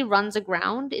actually runs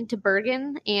aground into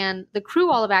Bergen, and the crew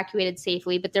all evacuated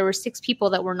safely, but there were 6 people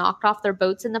that were knocked off their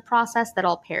boats in the process that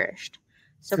all perished.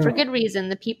 So for good reason,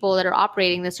 the people that are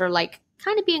operating this are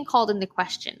kind of being called into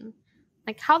question.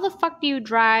 How the fuck do you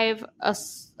drive a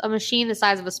machine the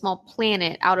size of a small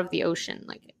planet out of the ocean?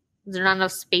 Is there not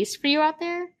enough space for you out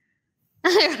there?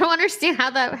 I don't understand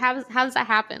how does that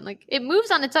happen? It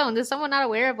moves on its own. Is someone not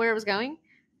aware of where it was going?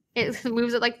 It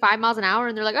moves at 5 miles an hour,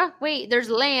 and they're like, oh, wait, there's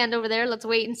land over there. Let's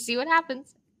wait and see what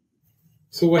happens.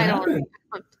 So what happened?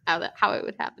 How it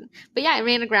would happen. But yeah, it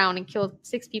ran aground and killed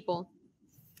 6 people.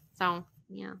 So,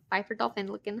 yeah, Byford Dolphin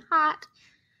looking hot.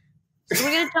 So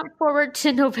we're going to jump forward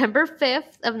to November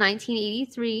 5th of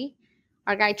 1983.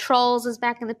 Our guy Truls is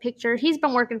back in the picture. He's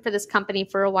been working for this company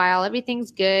for a while. Everything's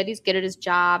good. He's good at his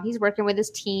job. He's working with his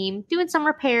team, doing some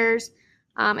repairs.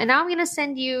 And now I'm going to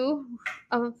send you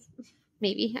there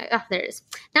it is.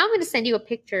 Now I'm going to send you a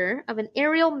picture of an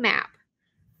aerial map.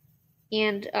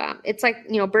 And it's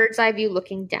bird's eye view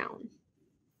looking down.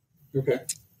 Okay.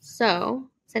 So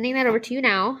sending that over to you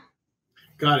now.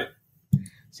 Got it.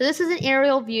 So this is an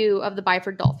aerial view of the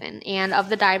Byford Dolphin and of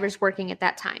the divers working at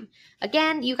that time.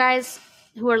 Again, you guys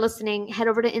who are listening, head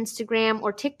over to Instagram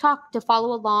or TikTok to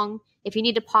follow along. If you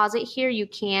need to pause it here, you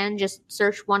can. Just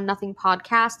search One Nothing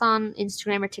Podcast on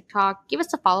Instagram or TikTok. Give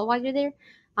us a follow while you're there.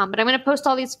 But I'm going to post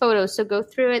all these photos, so go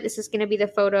through it. This is going to be the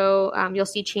photo. You'll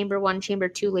see Chamber 1, Chamber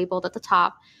 2 labeled at the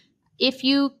top. If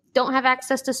you don't have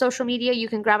access to social media, you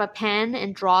can grab a pen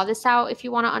and draw this out if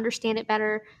you want to understand it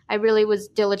better. I really was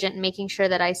diligent in making sure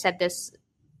that I said this.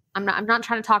 I'm not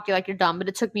trying to talk to you like you're dumb, but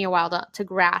it took me a while to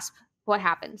grasp what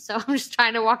happened. So I'm just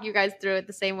trying to walk you guys through it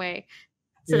the same way.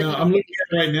 So Yeah, I'm looking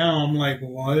at it right now. I'm like,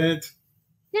 what?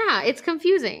 Yeah, it's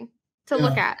confusing to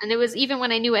look at. And it was, even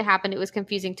when I knew it happened, it was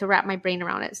confusing to wrap my brain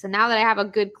around it. So now that I have a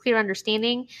good, clear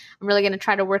understanding, I'm really going to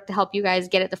try to work to help you guys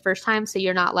get it the first time so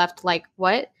you're not left like,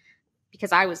 what?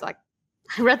 Because I was like,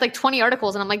 I read like 20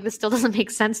 articles and I'm like, this still doesn't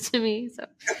make sense to me.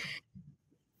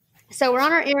 So we're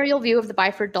on our aerial view of the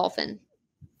Byford Dolphin.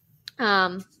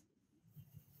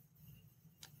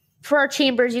 For our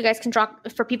chambers, you guys can draw,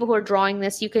 for people who are drawing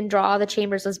this, you can draw the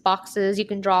chambers as boxes. You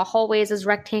can draw hallways as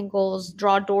rectangles,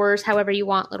 draw doors however you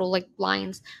want, little like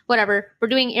lines, whatever. We're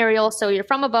doing aerial, so you're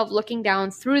from above looking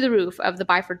down through the roof of the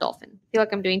Byford Dolphin. I feel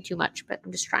like I'm doing too much, but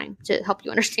I'm just trying to help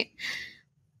you understand.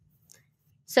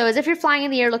 So as if you're flying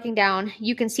in the air looking down,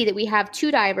 you can see that we have 2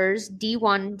 divers,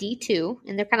 D1, D2,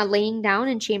 and they're kind of laying down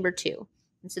in chamber 2.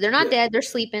 And so they're not dead, they're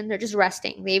sleeping, they're just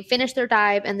resting. They've finished their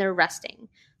dive and they're resting.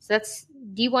 So that's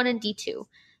D1 and D2.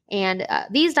 And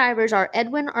these divers are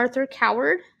Edwin Arthur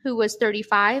Coward, who was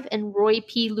 35, and Roy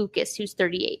P. Lucas, who's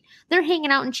 38. They're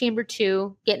hanging out in chamber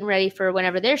 2, getting ready for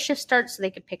whenever their shift starts so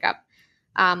they could pick up.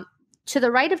 To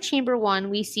the right of chamber 1,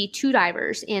 we see 2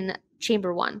 divers in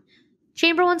chamber 1.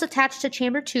 Chamber 1's attached to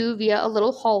chamber 2 via a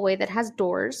little hallway that has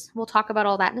doors. We'll talk about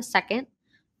all that in a second.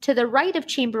 To the right of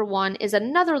chamber 1 is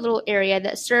another little area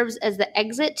that serves as the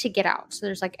exit to get out. So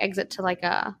there's like exit to like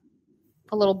a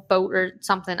little boat or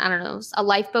something. I don't know. A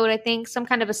lifeboat, I think. Some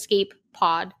kind of escape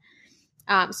pod.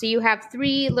 So you have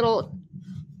 3 little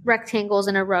rectangles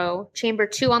in a row. Chamber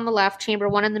 2 on the left, chamber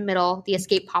 1 in the middle, the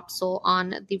escape popsicle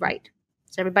on the right.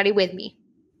 Is everybody with me?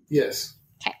 Yes.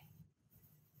 Okay.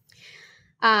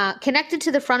 Connected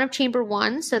to the front of chamber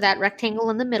 1, so that rectangle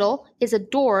in the middle, is a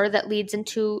door that leads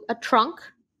into a trunk.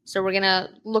 So we're going to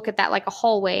look at that like a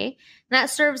hallway. And that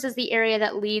serves as the area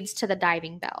that leads to the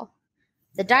diving bell.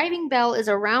 The diving bell is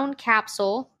a round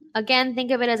capsule. Again,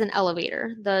 think of it as an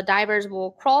elevator. The divers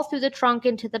will crawl through the trunk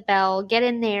into the bell, get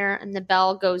in there, and the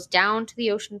bell goes down to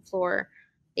the ocean floor.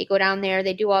 They go down there,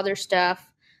 they do all their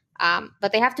stuff.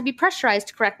 But they have to be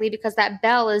pressurized correctly because that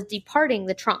bell is departing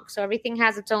the trunk. So everything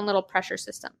has its own little pressure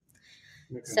system.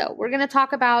 Okay. So we're going to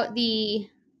talk about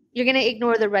you're going to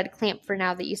ignore the red clamp for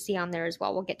now that you see on there as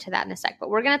well. We'll get to that in a sec. But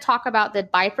we're going to talk about the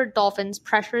Byford Dolphin's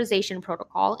pressurization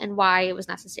protocol and why it was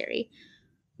necessary.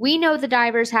 We know the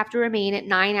divers have to remain at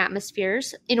 9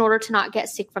 atmospheres in order to not get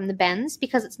sick from the bends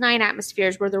because it's 9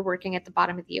 atmospheres where they're working at the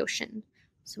bottom of the ocean.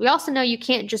 So we also know you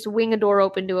can't just wing a door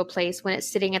open to a place when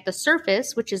it's sitting at the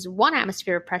surface, which is 1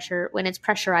 atmosphere of pressure, when it's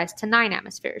pressurized to 9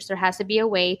 atmospheres. There has to be a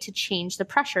way to change the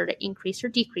pressure to increase or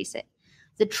decrease it.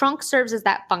 The trunk serves as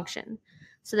that function.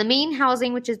 So the main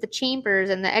housing, which is the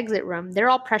chambers and the exit room, they're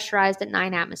all pressurized at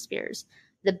 9 atmospheres.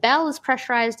 The bell is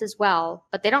pressurized as well,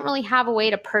 but they don't really have a way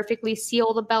to perfectly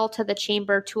seal the bell to the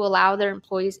chamber to allow their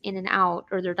employees in and out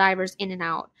or their divers in and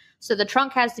out. So the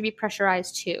trunk has to be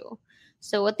pressurized too.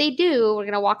 So what they do, we're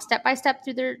going to walk step by step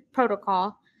through their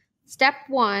protocol. Step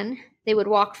 1, they would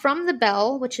walk from the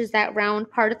bell, which is that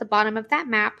round part at the bottom of that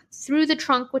map, through the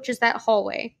trunk, which is that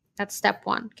hallway. That's step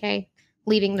 1, okay?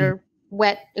 Leaving their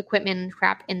wet equipment and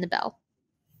crap in the bell.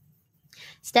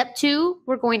 Step 2,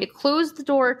 we're going to close the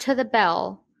door to the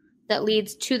bell that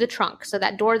leads to the trunk. So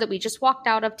that door that we just walked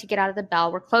out of to get out of the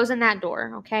bell, we're closing that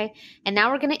door, okay? And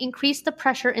now we're going to increase the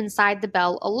pressure inside the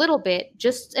bell a little bit,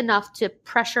 just enough to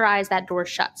pressurize that door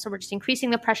shut. So we're just increasing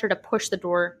the pressure to push the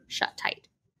door shut tight.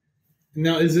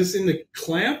 Now, is this in the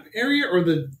clamp area or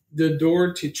the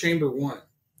door to chamber 1?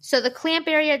 So the clamp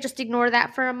area, just ignore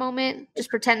that for a moment.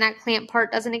 Just pretend that clamp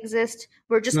part doesn't exist.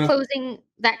 We're just closing,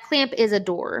 that clamp is a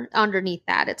door underneath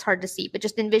that. It's hard to see, but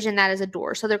just envision that as a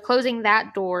door. So they're closing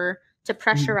that door to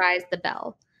pressurize the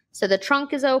bell. So the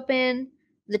trunk is open,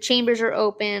 the chambers are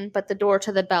open, but the door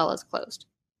to the bell is closed.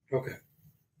 Okay.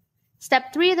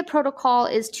 Step 3 of the protocol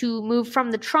is to move from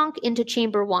the trunk into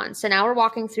chamber 1. So now we're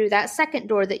walking through that second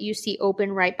door that you see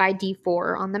open right by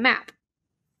D4 on the map.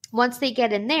 Once they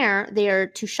get in there, they are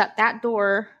to shut that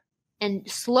door and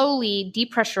slowly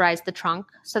depressurize the trunk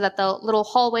so that the little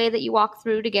hallway that you walk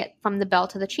through to get from the bell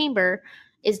to the chamber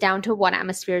is down to 1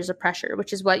 atmospheres of pressure,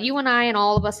 which is what you and I and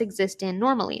all of us exist in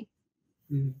normally.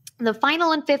 Mm-hmm. The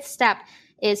final and 5th step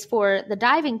is for the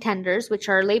diving tenders, which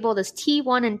are labeled as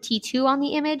T1 and T2 on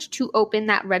the image, to open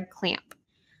that red clamp,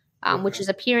 which is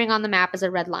appearing on the map as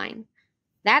a red line.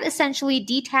 That essentially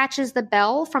detaches the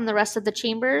bell from the rest of the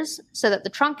chambers so that the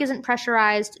trunk isn't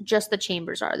pressurized, just the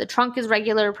chambers are. The trunk is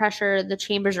regular pressure, the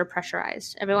chambers are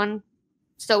pressurized. Everyone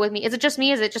still with me? Is it just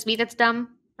me? Is it just me that's dumb?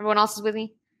 Everyone else is with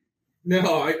me?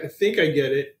 No, I think I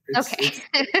get it. Okay.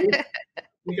 I think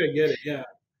I get it, yeah.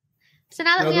 So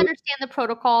now that we understand the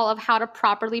protocol of how to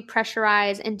properly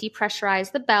pressurize and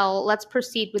depressurize the bell, let's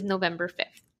proceed with November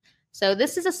 5th. So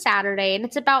this is a Saturday, and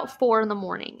it's about 4 in the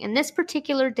morning. And this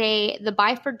particular day, the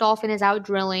Byford Dolphin is out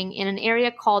drilling in an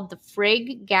area called the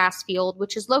Frigg gas field,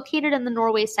 which is located in the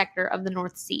Norway sector of the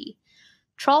North Sea.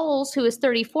 Truls, who is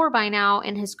 34 by now,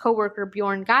 and his coworker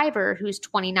Bjorn Guyver, who's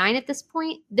 29 at this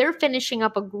point, they're finishing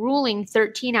up a grueling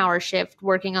 13-hour shift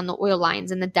working on the oil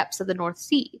lines in the depths of the North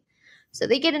Sea. So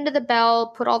they get into the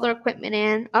bell, put all their equipment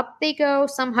in, up they go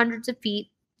some hundreds of feet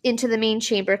into the main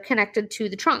chamber connected to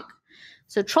the trunk.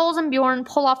 So Truls and Bjorn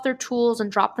pull off their tools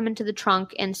and drop them into the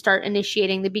trunk and start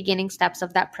initiating the beginning steps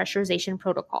of that pressurization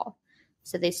protocol.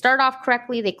 So they start off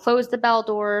correctly, they close the bell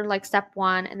door like step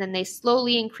 1, and then they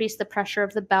slowly increase the pressure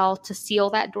of the bell to seal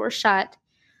that door shut.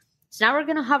 So now we're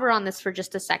going to hover on this for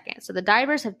just a second. So the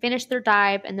divers have finished their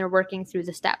dive and they're working through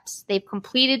the steps. They've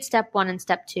completed step 1 and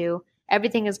step 2.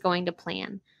 Everything is going to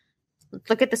plan. Let's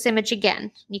look at this image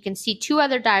again. You can see 2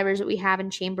 other divers that we have in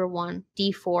chamber 1,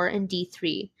 D4 and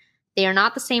D3. They are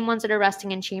not the same ones that are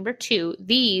resting in chamber 2.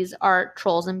 These are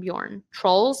Truls and Bjorn.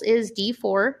 Truls is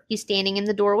D4. He's standing in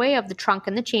the doorway of the trunk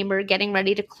in the chamber, getting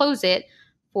ready to close it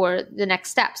for the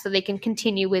next step so they can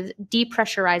continue with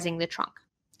depressurizing the trunk.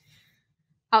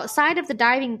 Outside of the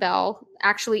diving bell,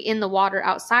 actually in the water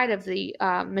outside of the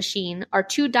machine, are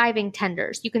 2 diving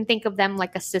tenders. You can think of them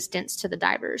like assistants to the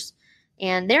divers.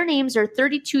 And their names are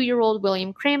 32-year-old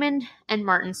William Crammond and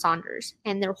Martin Saunders.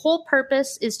 And their whole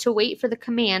purpose is to wait for the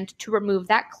command to remove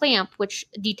that clamp which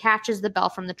detaches the bell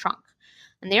from the trunk.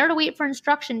 And they are to wait for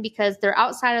instruction because they're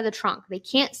outside of the trunk. They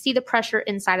can't see the pressure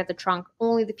inside of the trunk.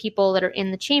 Only the people that are in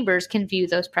the chambers can view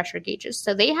those pressure gauges.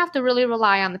 So they have to really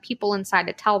rely on the people inside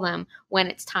to tell them when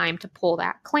it's time to pull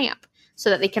that clamp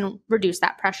so that they can reduce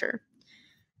that pressure.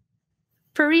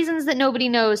 For reasons that nobody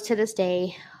knows to this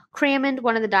day, Crammond,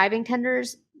 one of the diving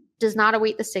tenders, does not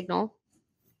await the signal,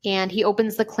 and he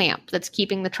opens the clamp that's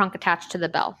keeping the trunk attached to the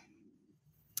bell.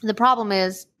 The problem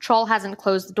is, Trull hasn't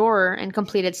closed the door and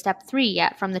completed step 3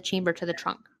 yet from the chamber to the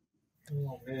trunk.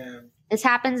 Oh, man. This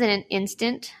happens in an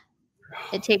instant.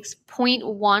 It takes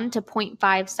 0.1 to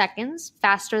 0.5 seconds,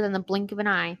 faster than the blink of an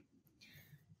eye.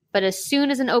 But as soon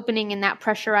as an opening in that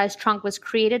pressurized trunk was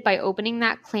created by opening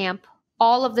that clamp,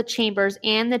 all of the chambers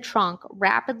and the trunk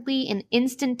rapidly and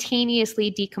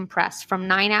instantaneously decompress from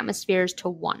 9 atmospheres to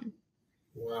 1.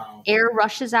 Wow. Air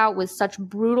rushes out with such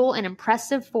brutal and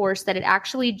impressive force that it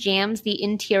actually jams the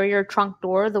interior trunk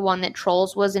door, the one that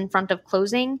Truls was in front of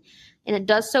closing, and it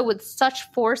does so with such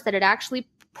force that it actually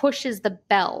pushes the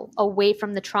bell away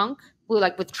from the trunk,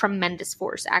 with tremendous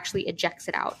force, actually ejects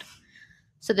it out.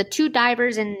 So the 2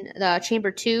 divers in the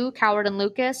chamber 2, Coward and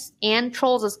Lucas, and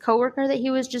Truls' coworker that he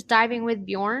was just diving with,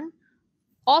 Bjorn,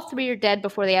 all 3 are dead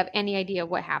before they have any idea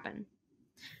what happened.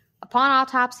 Upon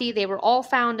autopsy, they were all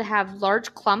found to have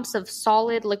large clumps of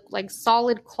solid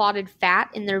clotted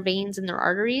fat in their veins and their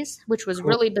arteries, which was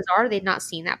really bizarre. They'd not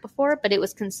seen that before, but it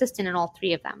was consistent in all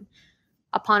 3 of them.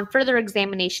 Upon further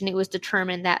examination, it was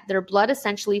determined that their blood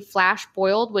essentially flash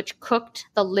boiled, which cooked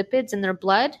the lipids in their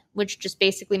blood, which just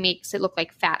basically makes it look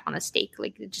like fat on a steak.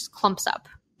 Like it just clumps up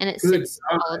and it sits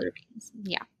in all of their veins.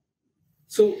 Yeah.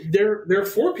 So there are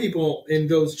 4 people in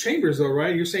those chambers, though,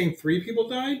 right? You're saying 3 people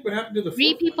died? What happened to the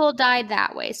 3 4th people one? died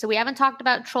that way. So we haven't talked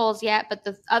about Trolls yet, but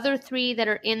the other 3 that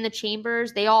are in the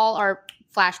chambers, they all are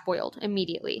flash boiled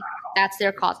immediately. Wow. That's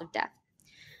their cause of death.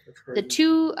 The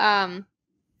 2,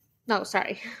 no,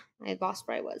 sorry, I lost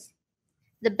where I was.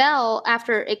 The bell,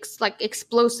 after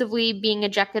explosively being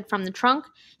ejected from the trunk,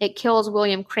 it kills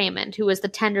William Crammond, who was the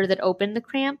tender that opened the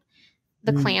clamp,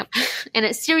 and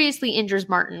it seriously injures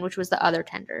Martin, which was the other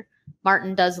tender.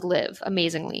 Martin does live,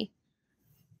 amazingly.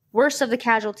 Worst of the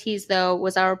casualties, though,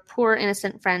 was our poor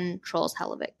innocent friend Truls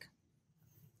Hellevik.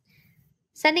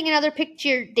 Sending another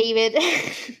picture, David.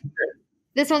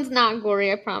 This one's not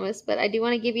gory, I promise, but I do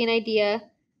want to give you an idea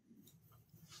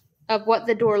of what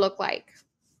the door looked like.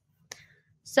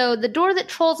 So the door that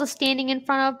Truls is standing in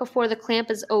front of before the clamp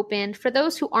is opened, for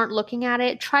those who aren't looking at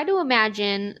it, try to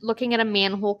imagine looking at a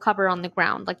manhole cover on the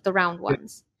ground, like the round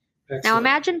ones. Excellent. Now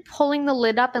imagine pulling the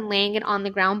lid up and laying it on the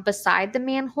ground beside the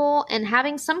manhole and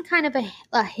having some kind of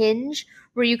a hinge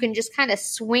where you can just kind of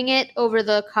swing it over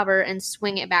the cover and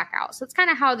swing it back out. So it's kind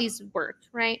of how these work,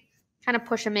 right? Kind of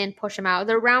push them in, push them out.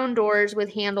 They're round doors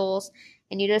with handles,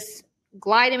 and you just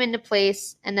glide them into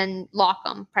place and then lock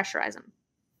them, pressurize them.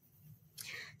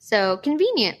 So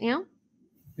convenient, you know?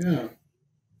 Yeah.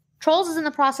 Truls is in the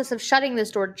process of shutting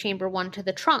this door to chamber 1 to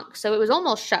the trunk. So it was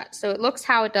almost shut. So it looks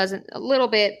how it does, a little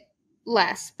bit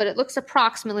less, but it looks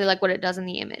approximately like what it does in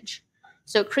the image.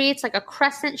 So it creates like a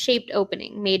crescent-shaped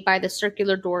opening made by the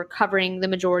circular door covering the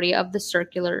majority of the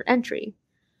circular entry.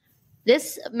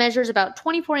 This measures about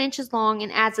 24 inches long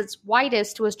and at its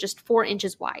widest was just 4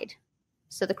 inches wide.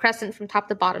 So the crescent from top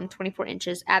to bottom, 24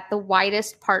 inches. At the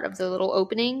widest part of the little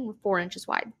opening, 4 inches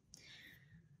wide.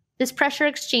 This pressure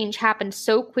exchange happened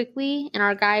so quickly, and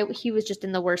our guy, he was just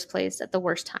in the worst place at the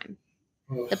worst time.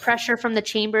 The pressure from the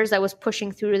chambers that was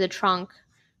pushing through the trunk,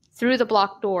 through the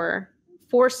blocked door,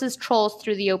 forces Truls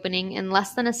through the opening. In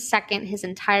less than a second, his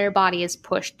entire body is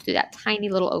pushed through that tiny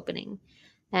little opening.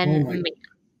 And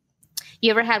you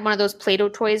ever had one of those Play-Doh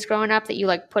toys growing up that you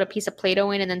like put a piece of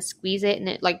Play-Doh in and then squeeze it and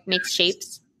it like makes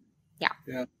shapes? Yeah.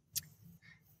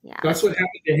 That's what happened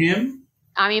to him?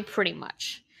 I mean, pretty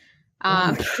much.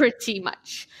 Pretty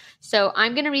much. So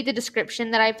I'm going to read the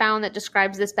description that I found that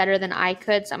describes this better than I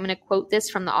could. So I'm going to quote this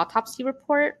from the autopsy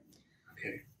report.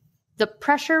 Okay. The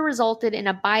pressure resulted in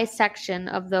a bisection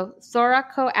of the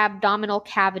thoraco-abdominal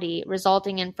cavity,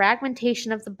 resulting in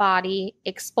fragmentation of the body,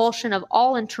 expulsion of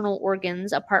all internal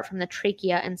organs apart from the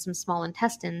trachea and some small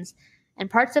intestines,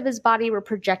 and parts of his body were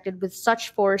projected with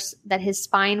such force that his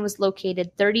spine was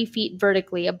located 30 feet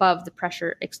vertically above the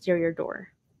pressure exterior door.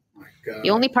 God.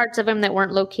 The only parts of him that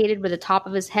weren't located were the top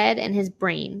of his head and his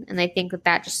brain, and they think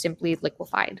that just simply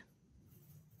liquefied.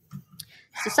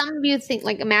 So some of you think,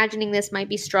 like, imagining this might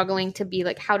be struggling to be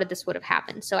like, how did this would have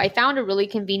happened? So I found a really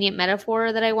convenient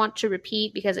metaphor that I want to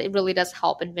repeat because it really does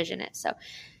help envision it. So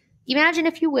imagine,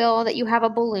 if you will, that you have a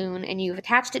balloon and you've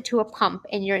attached it to a pump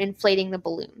and you're inflating the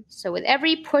balloon. So with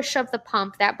every push of the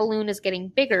pump, that balloon is getting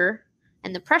bigger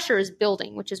and the pressure is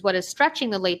building, which is what is stretching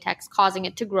the latex, causing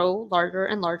it to grow larger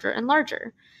and larger and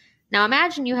larger. Now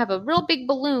imagine you have a real big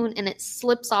balloon and it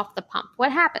slips off the pump.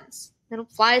 What happens? It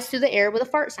flies through the air with a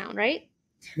fart sound, right?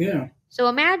 Yeah. So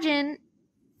imagine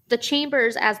the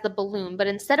chambers as the balloon, but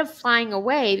instead of flying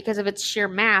away because of its sheer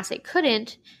mass, it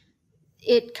couldn't.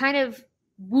 It kind of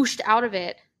whooshed out of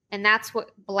it, and that's what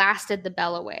blasted the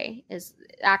bell away. Is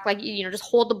act like, just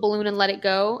hold the balloon and let it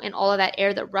go, and all of that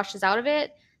air that rushes out of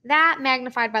it, that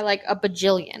magnified by like a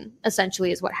bajillion,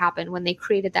 essentially, is what happened when they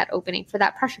created that opening for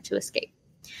that pressure to escape.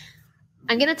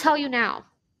 I'm going to tell you now,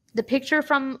 the picture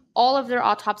from all of their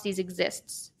autopsies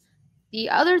exists. The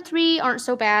other three aren't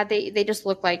so bad. They just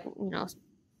look like,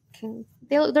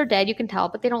 they're dead, you can tell,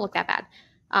 but they don't look that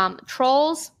bad.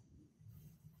 Trolls,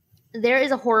 there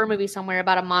is a horror movie somewhere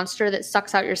about a monster that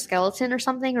sucks out your skeleton or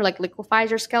something, or like liquefies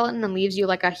your skeleton and leaves you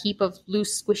like a heap of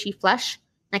loose, squishy flesh.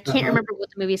 I can't remember what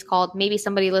the movie is called. Maybe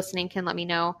somebody listening can let me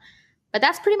know. But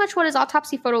that's pretty much what his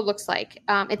autopsy photo looks like.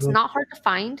 It's not hard to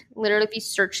find. Literally, if you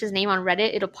search his name on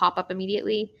Reddit, it'll pop up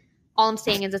immediately. All I'm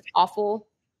saying is it's awful.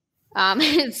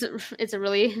 It's a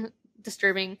really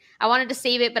disturbing. I wanted to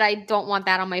save it, but I don't want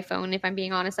that on my phone. If I'm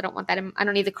being honest, I don't want that. I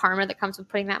don't need the karma that comes with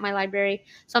putting that in my library.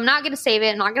 So I'm not going to save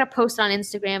it. I'm not going to post it on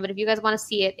Instagram. But if you guys want to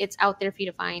see it, it's out there for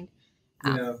you to find.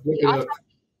 Look it up.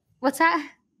 What's that?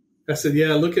 I said,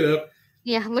 look it up.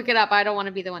 Yeah, look it up. I don't want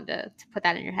to be the one to put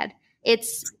that in your head.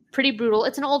 It's pretty brutal.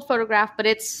 It's an old photograph, but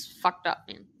it's fucked up,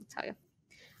 man. I'll tell you.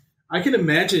 I can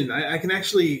imagine. I can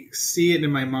actually see it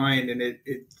in my mind, and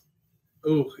it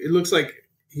looks like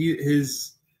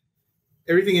his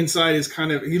everything inside is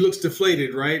kind of, he looks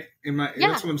deflated, right?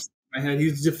 That's what I'm saying in my head.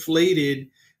 He's deflated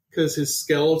because his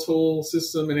skeletal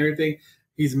system and everything.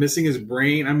 He's missing his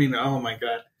brain. I mean, oh my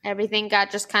God. Everything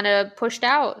got just kind of pushed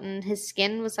out, and his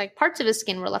skin was like, parts of his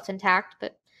skin were left intact,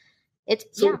 but it's,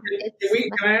 so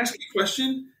can I ask you a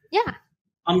question? Yeah.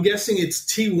 I'm guessing it's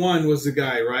T1 was the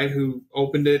guy, right? Who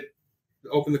opened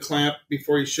the clamp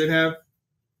before he should have.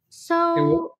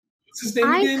 So what's his name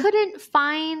again? I couldn't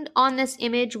find on this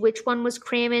image which one was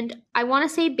crammed. I want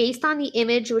to say based on the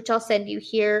image, which I'll send you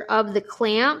here, of the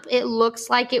clamp, it looks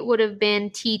like it would have been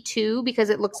T2 because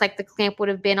it looks like the clamp would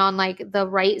have been on like the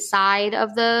right side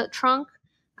of the trunk.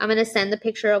 I'm going to send the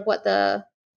picture of what the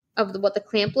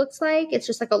clamp looks like. It's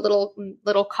just like a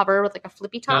little cover with like a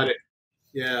flippy top. Got it.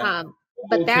 Yeah.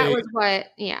 But that was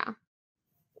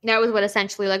what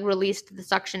essentially like released the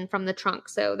suction from the trunk.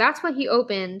 So that's what he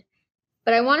opened.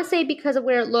 But I want to say because of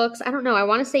where it looks, I don't know. I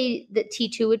want to say that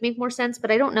T2 would make more sense,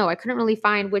 but I don't know. I couldn't really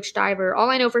find which diver. All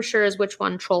I know for sure is which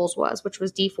one Trolls was, which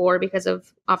was D4 because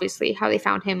of obviously how they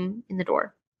found him in the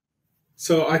door.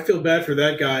 So I feel bad for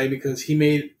that guy because he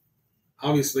made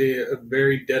obviously a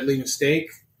very deadly mistake.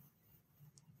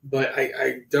 But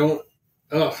I don't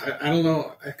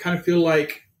know. I kind of feel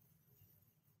like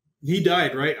he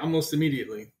died, right? Almost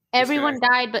immediately. Everyone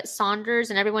died but Saunders,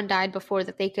 and everyone died before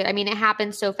that they could. I mean, it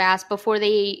happened so fast before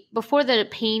the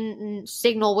pain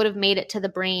signal would have made it to the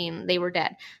brain, they were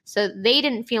dead. So they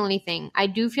didn't feel anything. I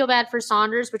do feel bad for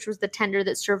Saunders, which was the tender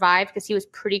that survived because he was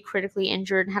pretty critically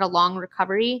injured and had a long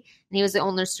recovery, and he was the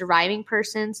only surviving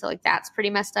person. So like that's pretty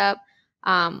messed up.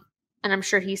 And I'm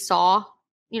sure he saw,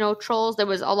 Trolls. There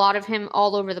was a lot of him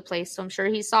all over the place, so I'm sure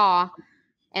he saw.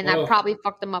 And that probably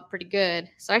fucked them up pretty good.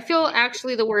 So I feel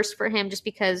actually the worst for him just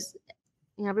because,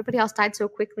 everybody else died so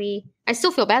quickly. I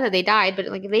still feel bad that they died, but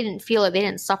like if they didn't feel it, they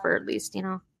didn't suffer at least,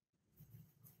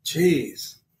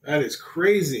 Jeez, that is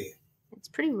crazy. It's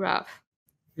pretty rough.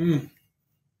 The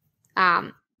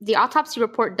autopsy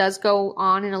report does go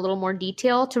on in a little more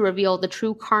detail to reveal the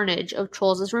true carnage of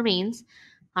Truls' remains.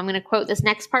 I'm going to quote this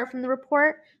next part from the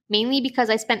report. Mainly because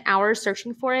I spent hours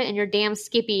searching for it, and you're damn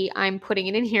skippy, I'm putting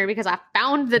it in here because I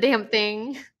found the damn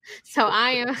thing. So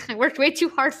I worked way too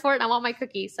hard for it, and I want my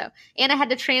cookie. And I had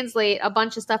to translate a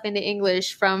bunch of stuff into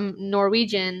English from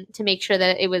Norwegian to make sure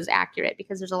that it was accurate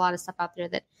because there's a lot of stuff out there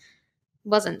that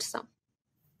wasn't. So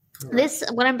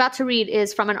what I'm about to read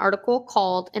is from an article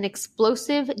called "An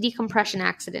Explosive Decompression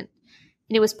Accident."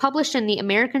 And it was published in the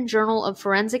American Journal of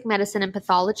Forensic Medicine and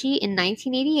Pathology in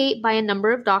 1988 by a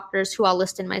number of doctors who I'll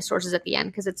list in my sources at the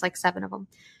end because it's like 7 of them.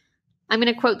 I'm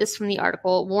going to quote this from the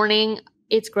article. Warning,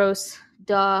 it's gross.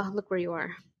 Duh, look where you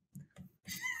are.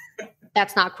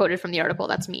 That's not quoted from the article.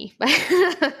 That's me. But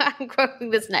I'm quoting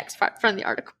this next part from the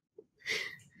article.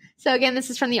 So again, this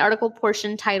is from the article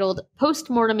portion titled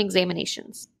Postmortem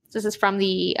Examinations. This is from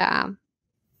the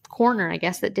coroner, I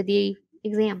guess, that did the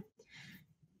exam.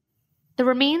 The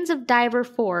remains of Diver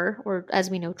 4, or as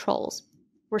we know, Truls,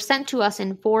 were sent to us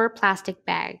in 4 plastic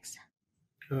bags.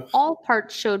 Ugh. All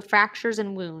parts showed fractures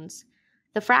and wounds.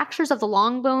 The fractures of the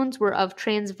long bones were of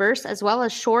transverse as well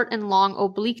as short and long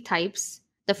oblique types,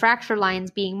 the fracture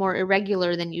lines being more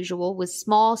irregular than usual with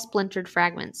small splintered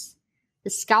fragments.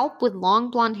 The scalp with long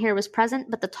blonde hair was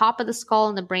present, but the top of the skull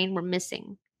and the brain were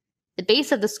missing. The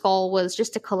base of the skull was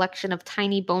just a collection of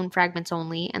tiny bone fragments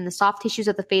only, and the soft tissues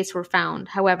of the face were found.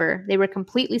 However, they were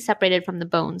completely separated from the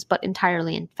bones, but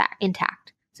entirely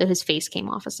intact. So his face came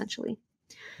off, essentially.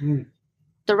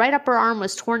 The right upper arm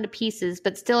was torn to pieces,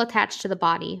 but still attached to the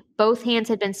body. Both hands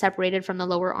had been separated from the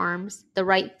lower arms. The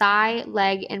right thigh,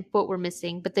 leg, and foot were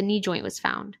missing, but the knee joint was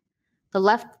found. The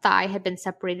left thigh had been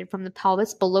separated from the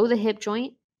pelvis below the hip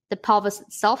joint. The pelvis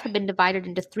itself had been divided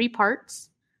into 3 parts.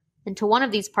 And to one of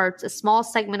these parts, a small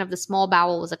segment of the small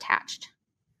bowel was attached.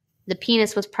 The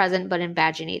penis was present but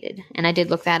invaginated. And I did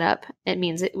look that up. It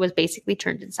means it was basically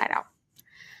turned inside out.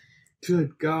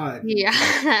 Good God. Yeah,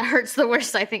 that hurts the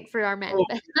worst, I think, for our men. Oh,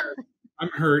 I'm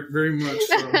hurt very much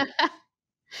so.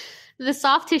 The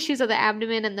soft tissues of the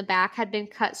abdomen and the back had been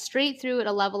cut straight through at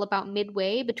a level about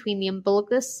midway between the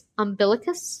umbilicus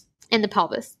and the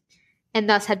pelvis, and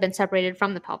thus had been separated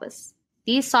from the pelvis.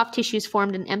 These soft tissues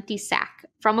formed an empty sac.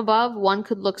 From above, one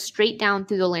could look straight down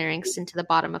through the larynx into the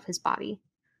bottom of his body.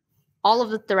 All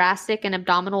of the thoracic and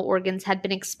abdominal organs had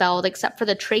been expelled except for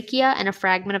the trachea and a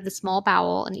fragment of the small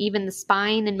bowel, and even the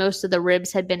spine and most of the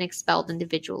ribs had been expelled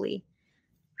individually.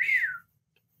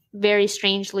 Very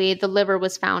strangely, the liver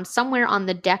was found somewhere on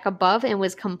the deck above and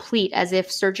was complete, as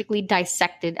if surgically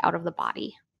dissected out of the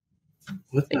body.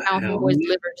 What the hell? Homeboy's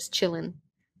liver just chilling.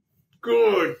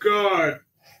 Good God.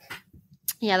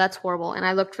 Yeah, that's horrible. And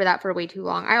I looked for that for way too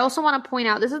long. I also want to point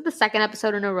out, this is the 2nd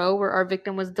episode in a row where our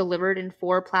victim was delivered in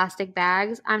 4 plastic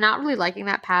bags. I'm not really liking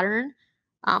that pattern.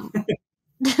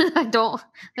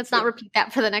 Let's not repeat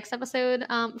that for the next episode.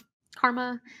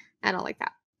 Karma, I don't like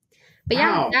that. But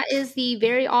yeah, that is the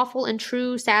very awful and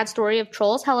true sad story of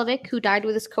Truls Hellevik, who died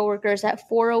with his coworkers at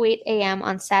 4:08 a.m.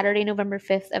 on Saturday, November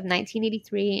 5th of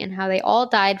 1983, and how they all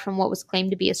died from what was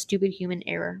claimed to be a stupid human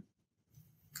error.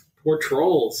 Poor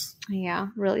Truls. Yeah,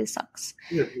 really sucks.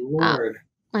 Good Lord.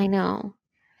 I know.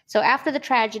 So after the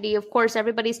tragedy, of course,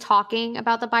 everybody's talking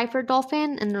about the Byford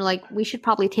Dolphin, and they're like, we should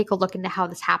probably take a look into how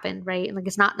this happened, right? And like,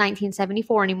 it's not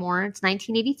 1974 anymore. It's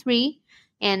 1983.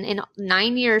 And in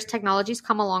 9 years, technology's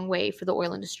come a long way for the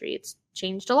oil industry. It's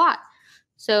changed a lot.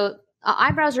 So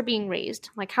eyebrows are being raised.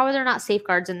 Like, how are there not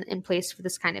safeguards in place for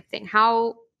this kind of thing?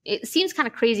 It seems kind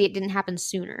of crazy it didn't happen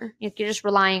sooner. If you're just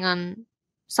relying on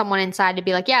someone inside to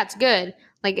be like, yeah, it's good.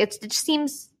 Like, it just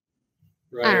seems,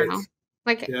 right. I don't know.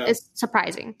 Like, It's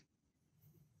surprising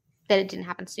that it didn't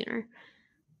happen sooner.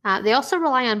 They also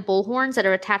rely on bullhorns that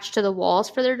are attached to the walls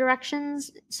for their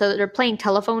directions. So they're playing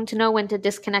telephone to know when to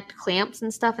disconnect clamps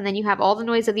and stuff. And then you have all the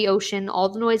noise of the ocean, all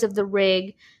the noise of the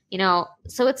rig,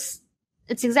 So it's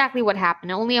exactly what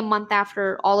happened. Only a month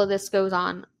after all of this goes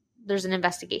on, there's an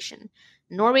investigation.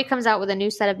 Norway comes out with a new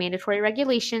set of mandatory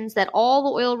regulations that all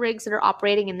the oil rigs that are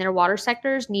operating in their water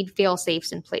sectors need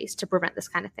fail-safes in place to prevent this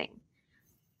kind of thing.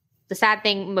 The sad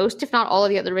thing, most if not all of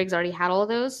the other rigs already had all of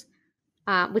those,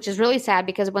 which is really sad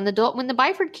because when the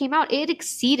Byford came out, it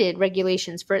exceeded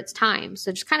regulations for its time.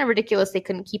 So just kind of ridiculous they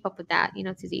couldn't keep up with that,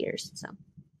 through the years. So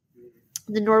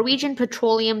the Norwegian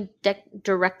Petroleum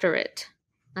Directorate,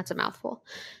 that's a mouthful.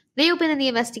 They open in the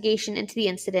investigation into the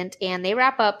incident, and they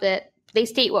wrap up that they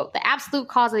state what the absolute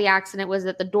cause of the accident was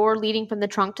that the door leading from the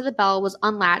trunk to the bell was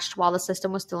unlatched while the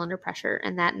system was still under pressure,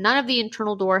 and that none of the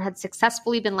internal door had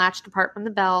successfully been latched apart from the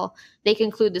bell. They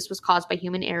conclude this was caused by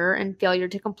human error and failure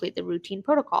to complete the routine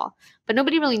protocol. But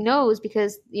nobody really knows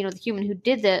because, the human who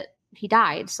did that, he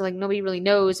died. So nobody really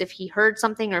knows if he heard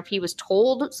something or if he was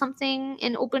told something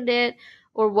and opened it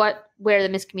or where the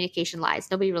miscommunication lies.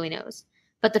 Nobody really knows.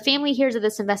 But the family hears of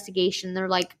this investigation. They're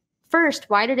like, first,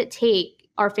 why did it take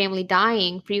our family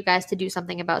dying for you guys to do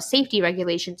something about safety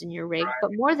regulations in your rig? Right.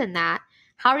 But more than that,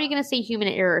 how are you going to say human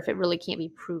error if it really can't be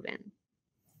proven?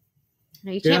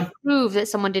 You can't prove that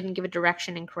someone didn't give a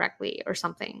direction incorrectly or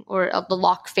something, or the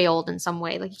lock failed in some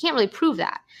way. You can't really prove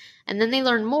that. And then they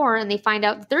learn more and they find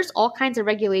out that there's all kinds of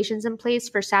regulations in place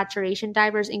for saturation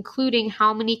divers, including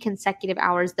how many consecutive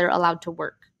hours they're allowed to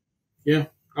work. Yeah,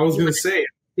 I was going to say, I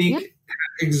think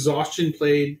exhaustion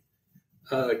played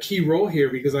a key role here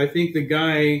because I think the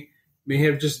guy may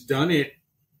have just done it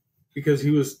because he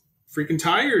was freaking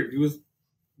tired. He was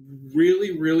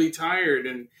really, really tired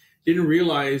and didn't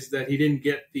realize that he didn't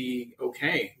get the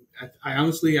okay. I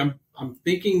honestly, I'm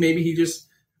thinking maybe he just,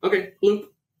 bloop,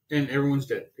 and everyone's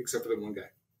dead except for the one guy.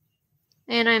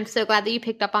 And I'm so glad that you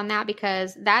picked up on that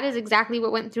because that is exactly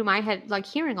what went through my head,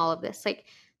 hearing all of this.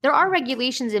 There are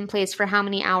regulations in place for how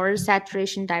many hours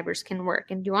saturation divers can work.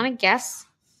 And do you want to guess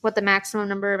what the maximum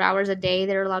number of hours a day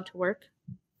they're allowed to work?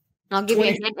 And I'll give 20.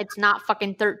 You a hint. It's not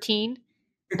fucking 13.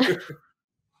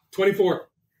 24.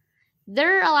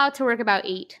 They're allowed to work about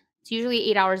 8. It's usually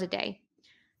 8 hours a day.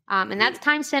 And that's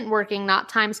time spent working, not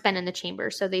time spent in the chamber.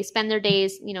 So they spend their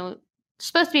days,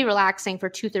 supposed to be relaxing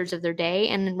for 2/3 of their day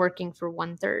and then working for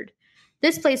 1/3.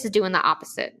 This place is doing the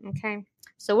opposite. Okay.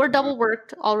 So we're double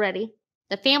worked already.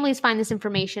 The families find this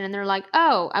information and they're like,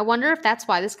 oh, I wonder if that's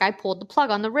why this guy pulled the plug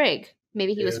on the rig.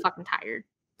 Maybe he was fucking tired.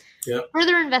 Yep.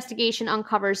 Further investigation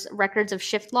uncovers records of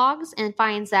shift logs and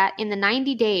finds that in the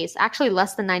 90 days, actually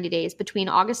less than 90 days, between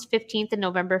August 15th and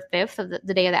November 5th of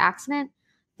the day of the accident,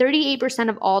 38%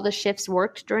 of all the shifts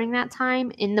worked during that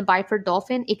time in the Byford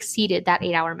Dolphin exceeded that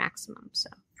 8-hour maximum. So,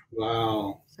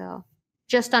 wow. So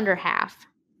just under half.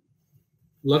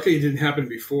 Lucky it didn't happen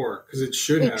before because it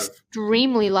should have.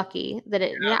 Extremely lucky that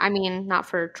it, not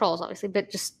for Truls, obviously,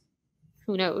 but just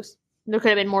who knows? There could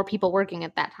have been more people working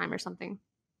at that time or something.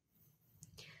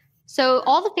 So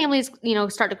all the families,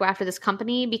 start to go after this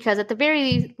company because at the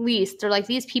very least, they're like,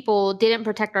 these people didn't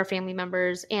protect our family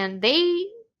members and they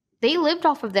lived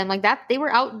off of them like that. They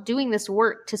were out doing this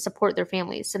work to support their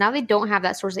families. So now they don't have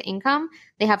that source of income.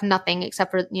 They have nothing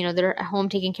except for, they're at home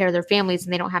taking care of their families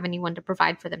and they don't have anyone to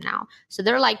provide for them now. So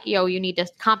they're like, you need to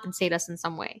compensate us in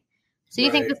some way. So you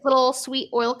think this little sweet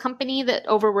oil company that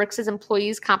overworks its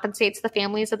employees compensates the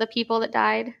families of the people that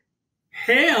died?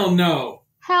 Hell no.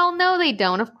 Hell no, they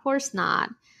don't. Of course not.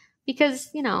 Because,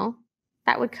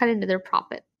 that would cut into their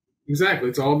profit. Exactly.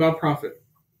 It's all about profit.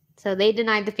 So they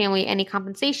denied the family any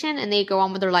compensation and they go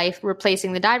on with their life,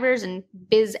 replacing the divers and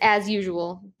biz as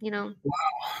usual, Wow.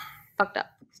 Fucked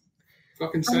up.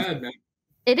 Fucking sad, man.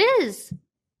 It is.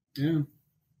 Yeah.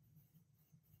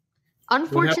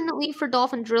 Unfortunately for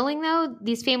dolphin drilling, though,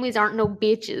 these families aren't no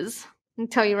bitches. I can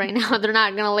tell you right now, they're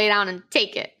not going to lay down and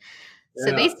take it. Yeah.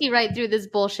 So they see right through this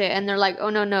bullshit and they're like, oh,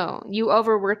 no. You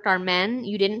overworked our men.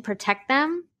 You didn't protect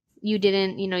them. You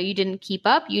didn't keep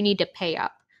up. You need to pay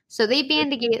up. So they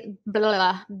band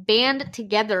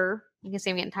together, you can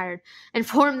say I'm getting tired, and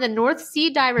formed the North Sea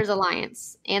Divers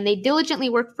Alliance. And they diligently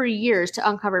worked for years to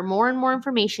uncover more and more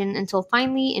information until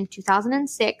finally in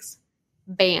 2006,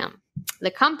 bam,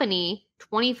 the company,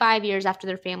 25 years after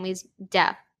their family's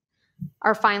death,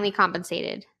 are finally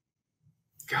compensated.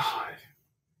 God.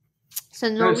 So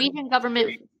the Norwegian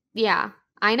government,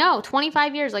 I know,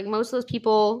 25 years, most of those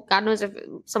people, God knows if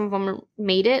some of them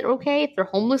made it okay, if they're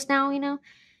homeless now, Yeah.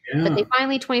 But they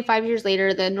finally, 25 years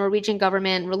later, the Norwegian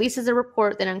government releases a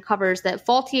report that uncovers that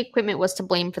faulty equipment was to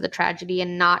blame for the tragedy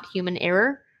and not human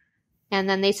error. And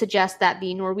then they suggest that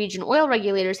the Norwegian oil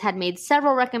regulators had made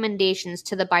several recommendations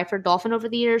to the Byford Dolphin over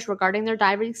the years regarding their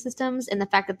diving systems and the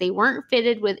fact that they weren't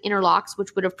fitted with interlocks,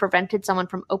 which would have prevented someone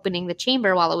from opening the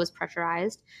chamber while it was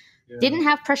pressurized. Didn't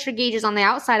have pressure gauges on the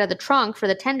outside of the trunk for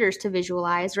the tenders to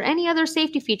visualize, or any other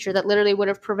safety feature that literally would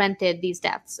have prevented these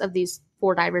deaths of these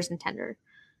 4 divers and tender.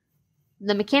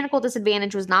 The mechanical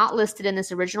disadvantage was not listed in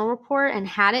this original report, and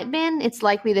had it been, it's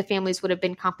likely the families would have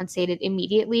been compensated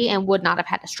immediately and would not have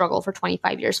had to struggle for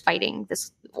 25 years fighting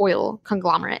this oil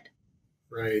conglomerate.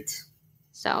 Right.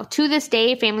 So to this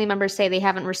day, family members say they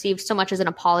haven't received so much as an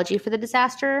apology for the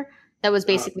disaster that was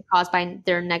basically caused by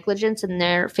their negligence and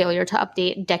their failure to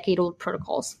update decade-old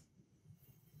protocols.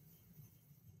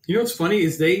 You know what's funny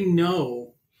is they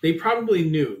probably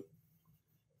knew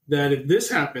that if this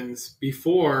happens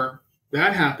before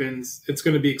that happens, it's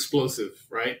going to be explosive,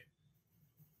 right?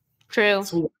 True.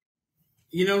 So,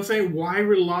 you know what I'm saying? Why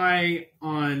rely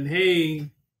on, hey,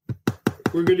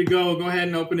 we're good to go ahead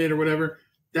and open it or whatever?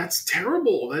 That's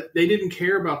terrible. That they didn't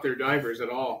care about their divers at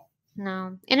all.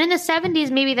 No. And in the 70s,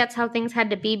 maybe that's how things had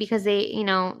to be because they,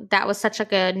 that was such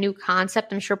like a new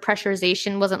concept. I'm sure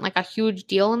pressurization wasn't like a huge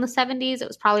deal in the 70s. It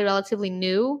was probably relatively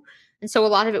new. And so a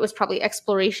lot of it was probably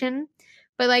exploration.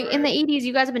 But like in the 80s,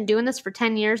 you guys have been doing this for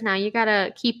 10 years now. You got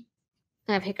to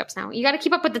I have hiccups now. You got to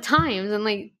keep up with the times and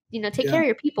like, take care of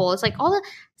your people. It's like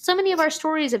so many of our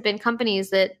stories have been companies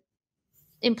that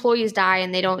employees die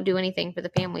and they don't do anything for the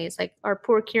families. Like our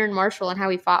poor Kieran Marshall and how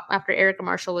he fought after Erica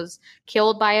Marshall was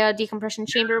killed by a decompression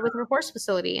chamber with her horse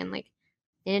facility. And like,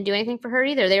 they didn't do anything for her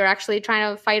either. They were actually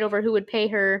trying to fight over who would pay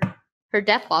her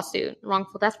death lawsuit,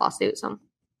 wrongful death lawsuit. So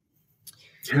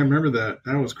yeah, I remember that.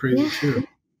 That was crazy too.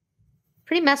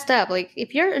 Pretty messed up. Like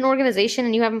if you're an organization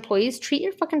and you have employees, treat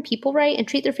your fucking people right and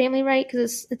treat their family right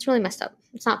because it's really messed up.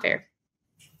 It's not fair.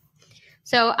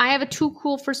 So I have a too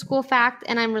cool for school fact,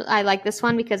 and I like this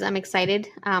one because I'm excited.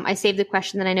 I saved the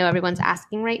question that I know everyone's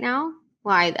asking right now.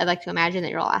 Well, I'd like to imagine that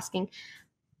you're all asking.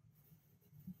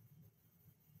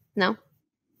 No?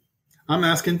 I'm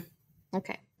asking.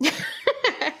 Okay.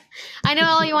 I know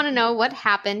all you want to know. What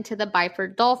happened to the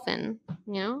Byford Dolphin?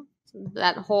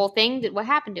 That whole thing. What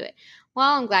happened to it?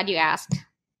 Well, I'm glad you asked.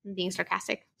 I'm being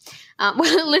sarcastic.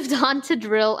 It lived on to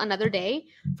drill another day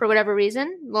for whatever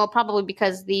reason. Well, probably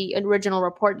because the original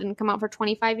report didn't come out for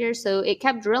 25 years, so it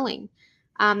kept drilling.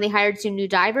 They hired 2 new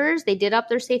divers. They did up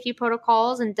their safety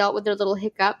protocols and dealt with their little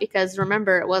hiccup because,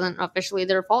 remember, it wasn't officially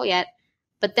their fault yet.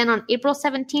 But then on April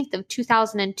 17th of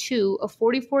 2002, a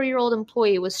 44-year-old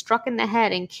employee was struck in the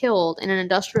head and killed in an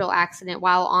industrial accident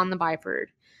while on the Byford.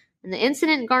 And the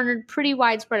incident garnered pretty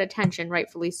widespread attention,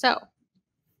 rightfully so.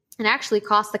 It actually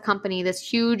cost the company this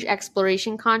huge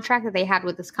exploration contract that they had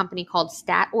with this company called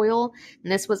Stat Oil,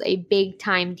 and this was a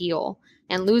big-time deal.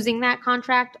 And losing that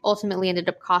contract ultimately ended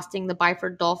up costing the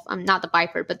Byford Dolphin, not the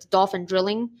Byford, but the Dolphin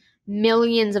Drilling,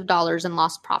 millions of dollars in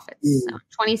lost profits. So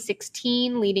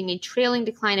 2016, leading a trailing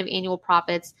decline of annual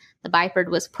profits, the Byford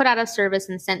was put out of service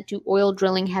and sent to oil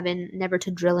drilling heaven, never to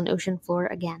drill an ocean floor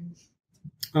again.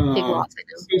 Big loss, I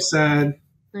know. So sad.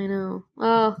 I know.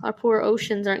 Oh, our poor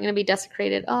oceans aren't going to be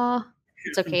desecrated. Oh,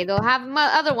 it's okay. They'll have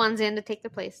other ones in to take their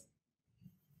place.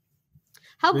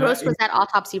 How gross was that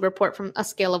autopsy report from a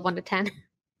scale of 1 to 10?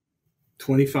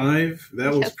 25?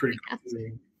 That was pretty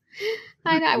crazy.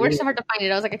 I know. I worked so hard to find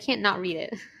it. I was like, I can't not read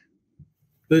it.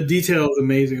 The detail is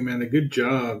amazing, Amanda. Good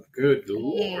job. Good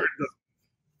Lord.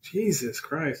 Jesus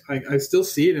Christ. I still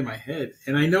see it in my head.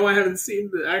 And I know I haven't seen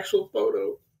the actual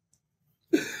photo.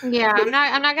 Yeah, I'm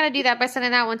not gonna do that by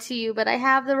sending that one to you, but I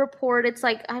have the report. It's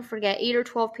like, I forget, 8 or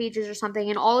 12 pages or something,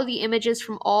 and all of the images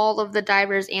from all of the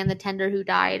divers and the tender who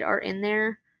died are in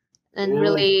there. And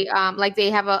really, like they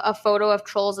have a photo of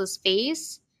Truls'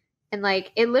 face, and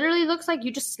like it literally looks like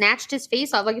you just snatched his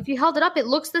face off. Like if you held it up, it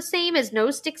looks the same. His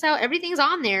nose sticks out. Everything's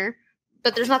on there,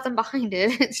 but there's nothing behind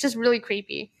it. It's just really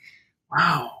creepy.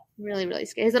 Wow. Really, really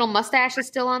scary. His little mustache is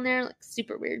still on there. Like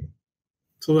super weird.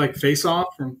 So like Face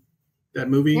Off from that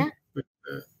movie with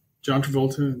John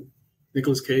Travolta and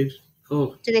Nicolas Cage.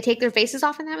 Oh, did they take their faces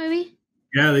off in that movie?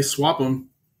 Yeah, they swap them.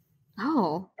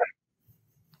 Oh,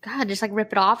 God! Just like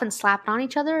rip it off and slap it on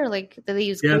each other, or like do they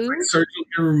use glue? It's like surgically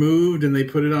removed, and they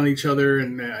put it on each other,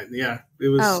 and it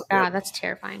was. Oh God, that's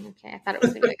terrifying. Okay, I thought it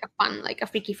was gonna be like a fun, like a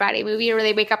Freaky Friday movie where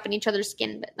they wake up in each other's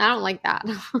skin, but I don't like that.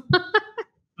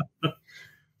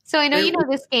 So I know you know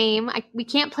this game. We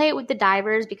can't play it with the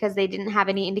divers because they didn't have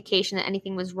any indication that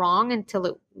anything was wrong until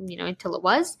it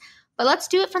was. But let's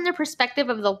do it from the perspective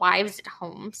of the wives at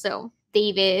home. So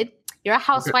David, you're a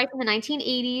housewife in the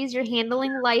 1980s. You're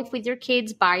handling life with your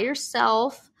kids by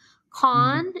yourself.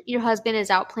 Con, your husband is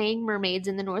out playing mermaids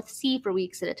in the North Sea for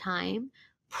weeks at a time.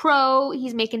 Pro,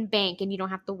 he's making bank and you don't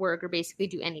have to work or basically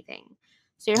do anything.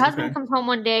 So your husband comes home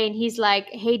one day and he's like,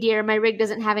 hey, dear, my rig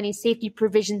doesn't have any safety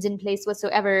provisions in place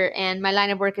whatsoever, and my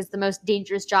line of work is the most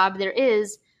dangerous job there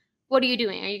is. what are you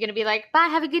doing? Are you going to be like, bye,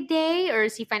 have a good day? Or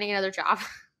is he finding another job?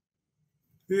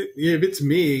 Yeah, if it's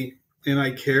me and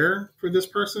I care for this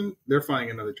person, they're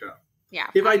finding another job. Yeah.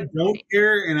 If I don't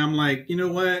care and I'm like, you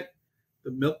know what?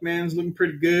 The milkman's looking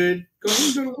pretty good. Go ahead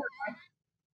and go to work.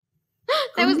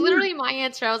 That was literally my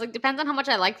answer. I was like, depends on how much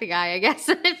I like the guy, I guess.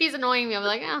 If he's annoying me, I'm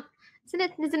like, oh,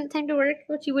 isn't it time to work?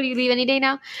 What do you leave any day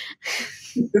now?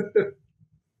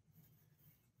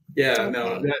 Yeah, Okay.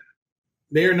 no,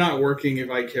 they are not working if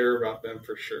I care about them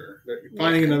for sure.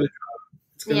 Finding another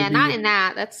job. Yeah, not in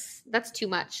that. That's too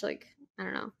much. Like, I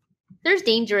don't know. There's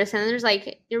dangerous, and there's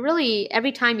like, you're really,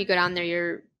 every time you go down there,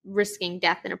 you're risking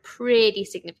death in a pretty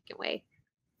significant way.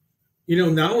 You know,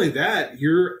 not only that,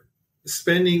 you're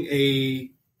spending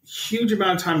a huge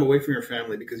amount of time away from your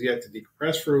family because you have to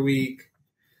decompress for a week.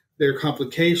 There are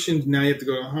complications. Now you have to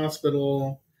go to the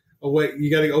hospital. Oh, wait,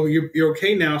 you got to go. You're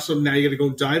okay now, so now you got to go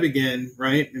dive again,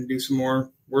 right? And do some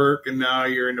more work. And now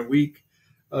you're in a week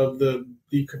of the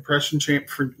decompression champ.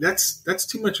 That's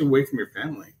too much away from your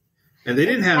family. And they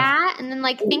didn't have that. And then,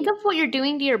 like, think of what you're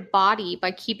doing to your body by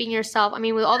keeping yourself. I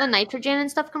mean, with all the nitrogen and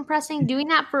stuff compressing, doing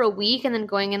that for a week and then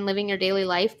going and living your daily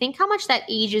life. Think how much that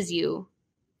ages you.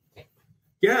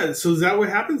 Yeah. So is that what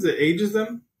happens? It ages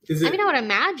them? I would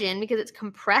imagine because it's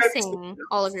compressing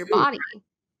all of your body.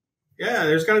 Yeah,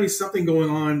 there's got to be something going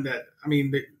on that, I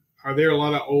mean, are there a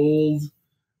lot of old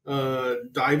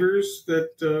divers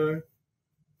that,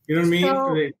 you know what I mean?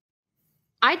 So,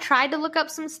 I tried to look up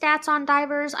some stats on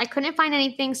divers. I couldn't find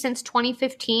anything since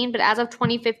 2015, but as of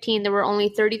 2015, there were only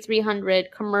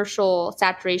 3,300 commercial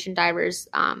saturation divers,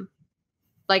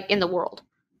 like in the world.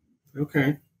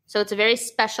 Okay. So it's a very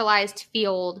specialized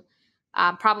field,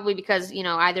 probably because, you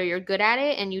know, either you're good at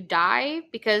it and you die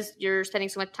because you're spending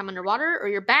so much time underwater, or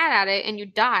you're bad at it and you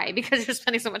die because you're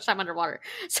spending so much time underwater.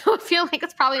 So I feel like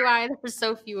that's probably why there's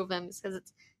so few of them, because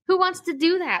it's, who wants to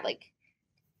do that? Like,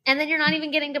 and then you're not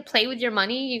even getting to play with your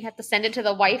money. You have to send it to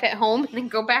the wife at home and then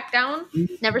go back down.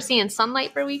 Never seeing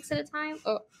sunlight for weeks at a time.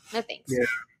 Oh, no thanks. Yeah.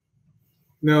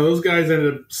 No, those guys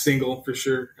ended up single for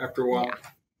sure after a while. Yeah.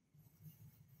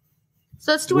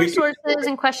 So let's do our sources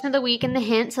and question of the week and the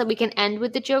hint so that we can end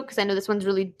with the joke, because I know this one's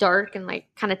really dark and like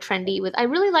kind of trendy. I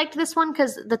really liked this one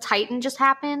because the Titan just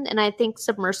happened, and I think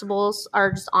submersibles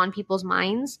are just on people's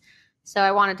minds. So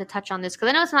I wanted to touch on this because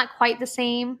I know it's not quite the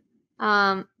same.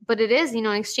 But it is, you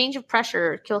know, an exchange of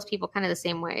pressure kills people kind of the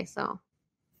same way. So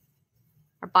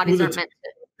our bodies aren't meant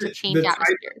to change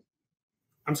atmospheres.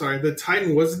 I'm sorry, the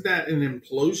Titan, wasn't that an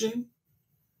implosion?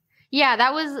 Yeah,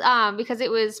 that was because it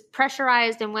was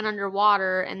pressurized and went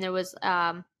underwater, and there was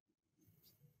like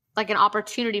an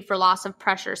opportunity for loss of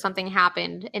pressure. Something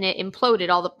happened and it imploded.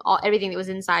 Everything that was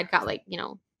inside got, like, you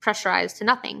know, pressurized to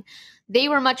nothing. They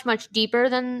were much, much deeper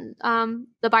than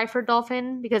the Byford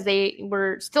Dolphin because they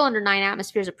were still under 9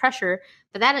 atmospheres of pressure,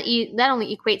 but that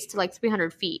only equates to like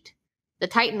 300 feet. The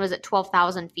Titan was at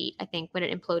 12,000 feet, I think, when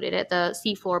it imploded at the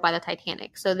seafloor by the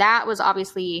Titanic. So that was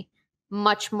obviously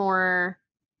much more,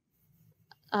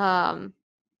 I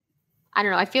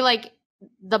don't know. I feel like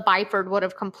the Byford would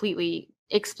have completely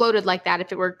exploded like that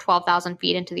if it were 12,000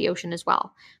 feet into the ocean as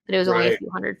well. But it was only a few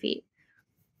hundred feet.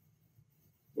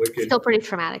 Wicked. Still pretty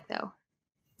traumatic, though.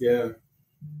 Yeah.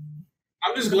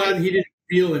 I'm just glad he didn't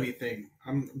feel anything.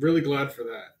 I'm really glad for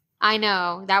that. I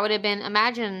know. That would have been,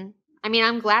 imagine. I mean,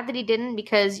 I'm glad that he didn't,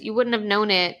 because you wouldn't have known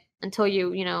it until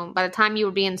you know, by the time you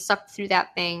were being sucked through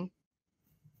that thing.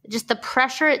 Just the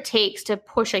pressure it takes to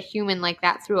push a human like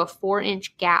that through a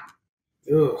 4-inch gap.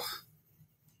 Ugh.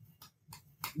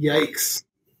 Yikes.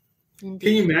 Indeed.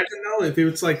 Can you imagine, though, if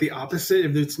it's like the opposite,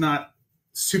 if it's not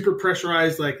super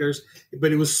pressurized,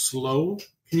 but it was slow?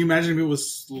 Can you imagine if it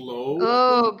was slow?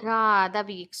 Oh, God, that'd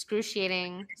be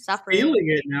excruciating suffering. Feeling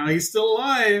it now. He's still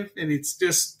alive, and it's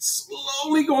just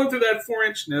slowly going through that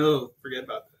 4-inch. No, forget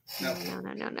about that.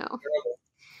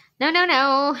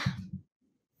 No.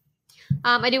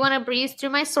 I do want to breeze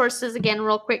through my sources again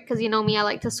real quick because you know me, I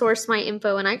like to source my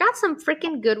info, and I got some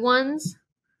freaking good ones.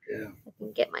 Yeah. I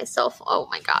can get myself, oh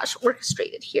my gosh,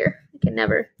 orchestrated here. I can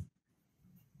never.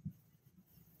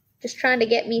 Just trying to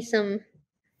get me some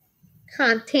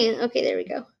content. Okay, there we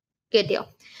go. Good deal.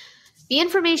 The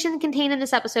information contained in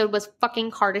this episode was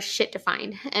fucking hard as shit to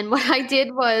find. And what I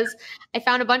did was I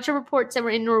found a bunch of reports that were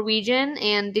in Norwegian.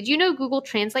 And did you know Google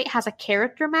Translate has a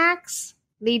character max?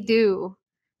 They do.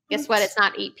 Guess what? It's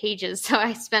not 8 pages. So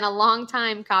I spent a long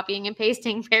time copying and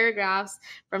pasting paragraphs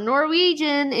from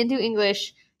Norwegian into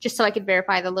English just so I could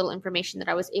verify the little information that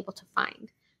I was able to find.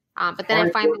 But then I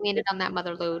finally landed on that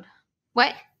mother load.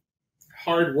 What?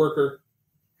 Hard worker.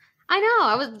 I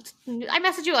know. I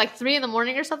messaged you at like 3 a.m.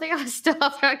 or something. I was still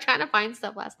up there trying to find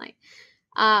stuff last night.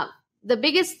 the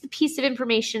biggest piece of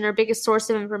information or biggest source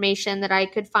of information that I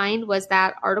could find was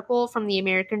that article from the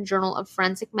American Journal of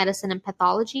Forensic Medicine and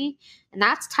Pathology. And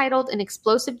that's titled An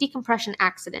Explosive Decompression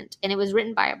Accident. And it was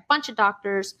written by a bunch of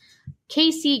doctors,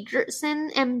 K.C.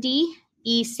 Gertson, MD,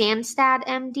 E. Sandstad,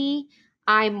 MD,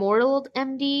 I. Mortald,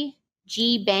 MD,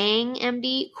 G. Bang,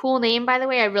 MD. Cool name, by the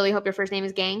way. I really hope your first name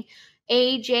is Gang.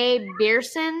 A. J.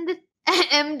 Beersend,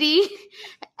 MD,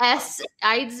 S.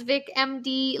 Eidsvik,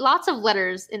 MD. Lots of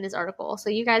letters in this article. So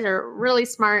you guys are really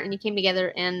smart and you came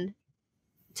together and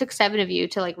it took 7 of you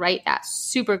to like write that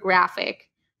super graphic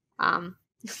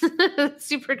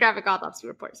autopsy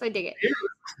report. So I dig it.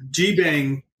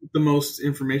 G-Bang the most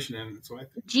information in it, so I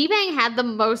think. G-Bang had the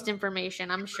most information,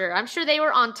 I'm sure. I'm sure they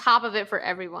were on top of it for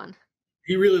everyone.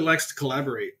 He really likes to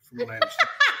collaborate, from what I understand.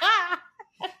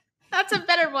 That's a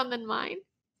better one than mine.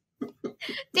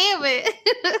 Damn it.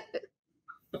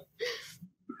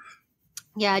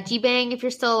 Yeah, G-Bang, if you're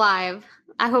still alive,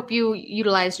 I hope you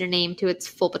utilize your name to its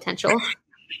full potential.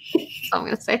 That's all I'm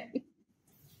going to say.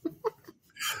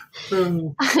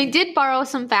 I did borrow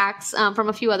some facts from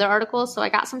a few other articles. So I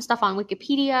got some stuff on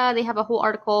Wikipedia. They have a whole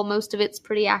article. Most of it's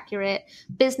pretty accurate.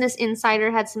 Business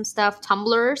Insider had some stuff.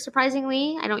 Tumblr,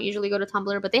 surprisingly. I don't usually go to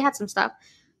Tumblr, but they had some stuff.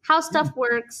 How Stuff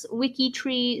Works,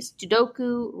 WikiTree,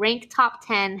 Sudoku, Rank Top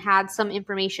 10 had some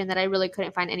information that I really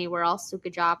couldn't find anywhere else. So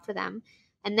good job for them.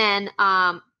 And then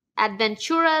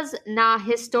Adventuras na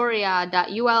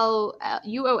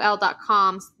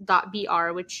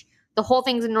historia.uol.com.br, which the whole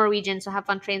thing's in Norwegian, so have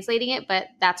fun translating it, but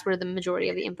that's where the majority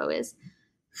of the info is.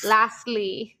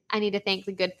 Lastly, I need to thank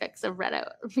the good fix of Reddit,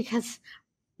 because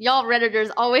y'all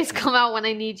Redditors always come out when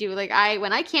I need you. Like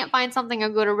when I can't find something,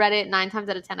 I'll go to Reddit. 9 times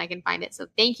out of 10, I can find it. So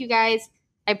thank you guys.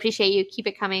 I appreciate you. Keep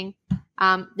it coming.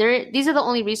 These are the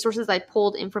only resources I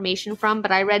pulled information from,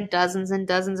 but I read dozens and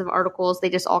dozens of articles. They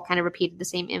just all kind of repeated the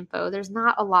same info. There's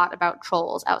not a lot about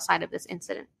trolls outside of this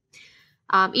incident.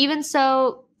 Even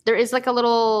so, there is like a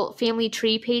little family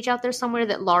tree page out there somewhere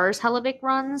that Lars Hellevik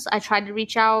runs. I tried to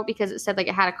reach out because it said like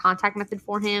it had a contact method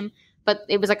for him, but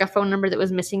it was like a phone number that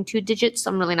was missing 2 digits. So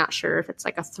I'm really not sure if it's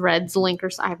like a Threads link or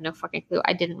so. I have no fucking clue.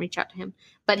 I didn't reach out to him,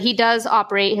 but he does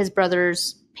operate his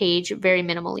brother's page very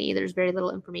minimally. There's very little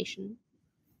information.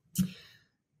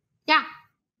 Yeah,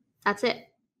 that's it.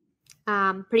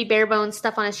 Pretty bare bones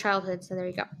stuff on his childhood. So there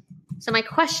you go. So my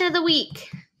question of the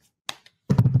week.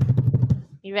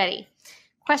 You ready?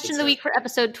 Question of the week for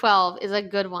episode 12 is a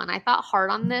good one. I thought hard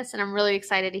on this, and I'm really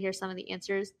excited to hear some of the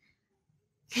answers.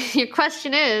 Your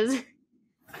question is,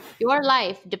 your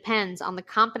life depends on the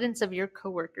competence of your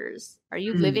coworkers. Are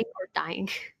you living or dying?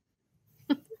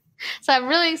 So I'm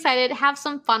really excited. Have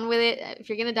some fun with it. If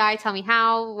you're going to die, tell me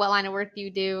how. What line of work do you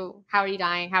do? How are you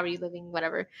dying? How are you living?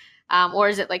 Whatever. Or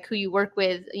is it like who you work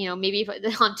with? You know, maybe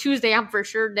if on Tuesday I'm for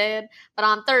sure dead, but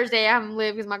on Thursday I'm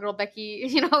live because my girl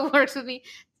Becky, works with me.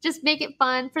 Just make it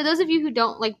fun. For those of you who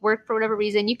don't like work for whatever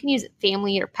reason, you can use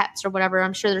family or pets or whatever.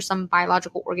 I'm sure there's some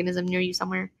biological organism near you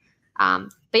somewhere. But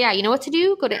yeah, you know what to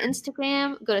do. Go to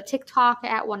Instagram, go to TikTok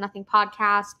at One Nothing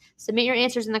Podcast. Submit your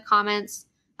answers in the comments.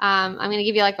 I'm going to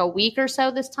give you like a week or so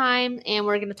this time, and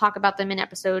we're going to talk about them in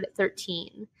episode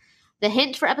 13. The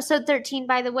hint for episode 13,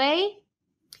 by the way,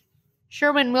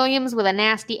 Sherwin-Williams with a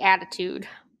nasty attitude.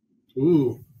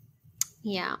 Ooh.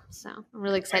 Yeah, so I'm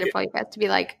really excited for you guys to be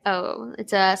like, oh,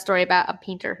 it's a story about a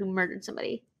painter who murdered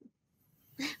somebody.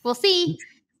 We'll see.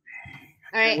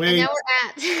 All right, and now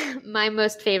we're at my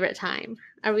most favorite time.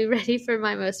 Are we ready for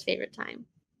my most favorite time?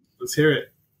 Let's hear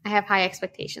it. I have high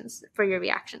expectations for your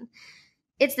reaction.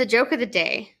 It's the joke of the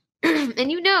day. And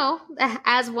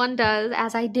as one does,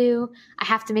 as I do, I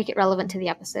have to make it relevant to the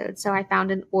episode. So I found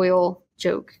an oil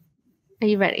joke. Are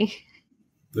you ready?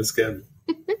 Let's go.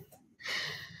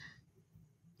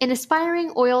 An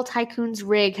aspiring oil tycoon's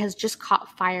rig has just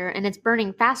caught fire, and it's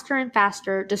burning faster and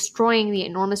faster, destroying the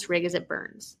enormous rig as it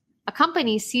burns. A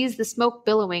company sees the smoke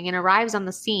billowing and arrives on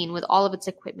the scene with all of its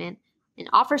equipment and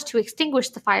offers to extinguish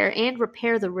the fire and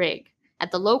repair the rig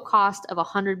at the low cost of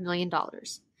 $100 million. Wow.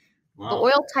 The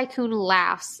oil tycoon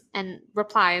laughs and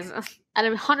replies, at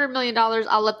 $100 million,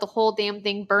 I'll let the whole damn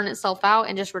thing burn itself out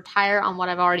and just retire on what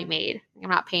I've already made. I'm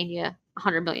not paying you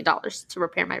 $100 million to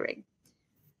repair my rig.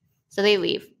 So they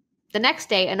leave. The next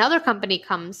day, another company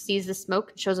comes, sees the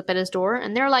smoke, and shows up at his door,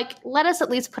 and they're like, let us at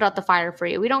least put out the fire for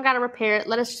you. We don't got to repair it.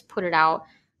 Let us just put it out.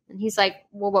 And he's like,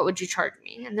 well, what would you charge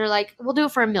me? And they're like, we'll do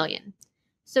it for $1 million.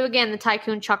 So again, the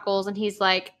tycoon chuckles, and he's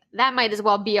like, that might as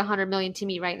well be $100 million to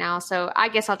me right now, so I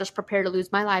guess I'll just prepare to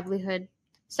lose my livelihood.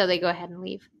 So they go ahead and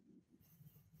leave.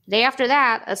 The day after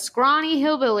that, a scrawny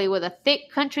hillbilly with a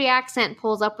thick country accent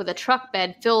pulls up with a truck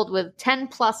bed filled with 10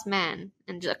 plus men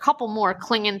and just a couple more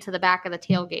clinging to the back of the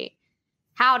tailgate.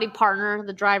 Howdy, partner,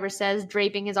 the driver says,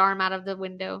 draping his arm out of the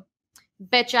window.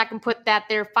 Betcha I can put that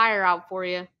there fire out for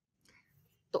you.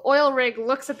 The oil rig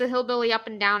looks at the hillbilly up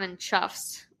and down and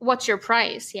chuffs. What's your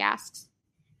price? He asks.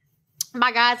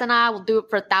 My guys and I will do it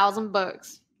for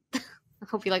 $1,000. I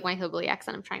hope you like my hillbilly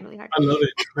accent. I'm trying really hard. I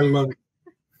love it.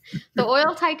 The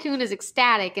oil tycoon is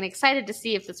ecstatic and excited to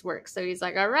see if this works. So he's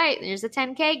like, all right, there's a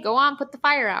 10K. Go on, put the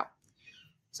fire out.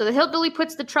 So the hillbilly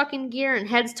puts the truck in gear and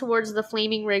heads towards the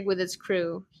flaming rig with his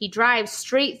crew. He drives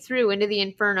straight through into the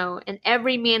inferno, and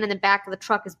every man in the back of the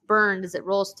truck is burned as it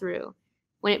rolls through.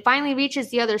 When it finally reaches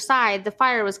the other side, the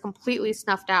fire was completely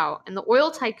snuffed out, and the oil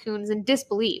tycoon is in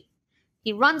disbelief.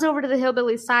 He runs over to the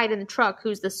hillbilly's side in the truck,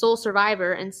 who's the sole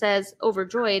survivor, and says,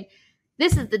 overjoyed,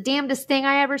 "This is the damnedest thing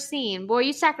I ever seen. Boy,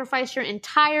 you sacrificed your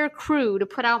entire crew to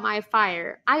put out my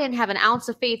fire. I didn't have an ounce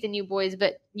of faith in you boys,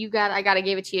 but I gotta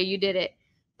give it to you. You did it.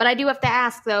 But I do have to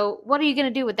ask, though, what are you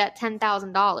going to do with that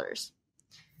 $10,000?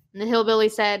 And the hillbilly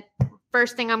said,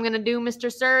 first thing I'm going to do,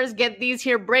 Mr. Sir, is get these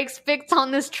here brakes fixed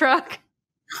on this truck.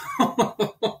 I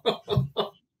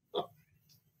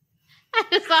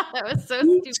just thought that was so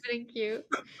stupid and cute.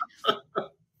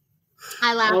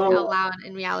 I laughed out loud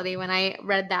in reality when I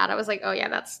read that. I was like, oh, yeah,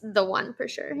 that's the one for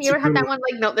sure. You ever had that one?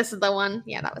 Like, no, this is the one.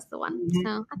 Yeah, that was the one.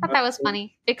 So I thought that was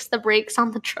funny. Fix the brakes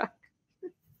on the truck.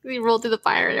 We rolled through the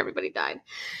fire and everybody died.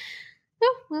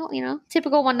 Oh, well,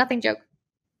 typical 1-0 joke.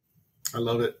 I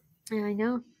love it. Yeah, I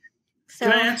know. So,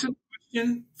 can I answer the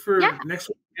question for next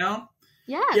week now?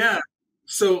 Yeah. Yeah.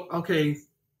 So, okay.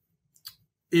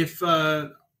 If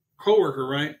coworker,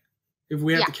 right? If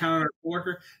we have to count our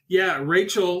coworker. Yeah,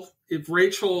 Rachel. If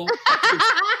Rachel.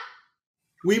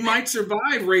 We might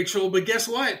survive, Rachel, but guess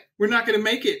what? We're not going to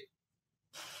make it.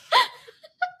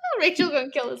 Rachel's going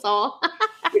to kill us all.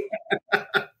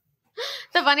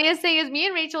 The funniest thing is me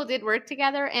and Rachel did work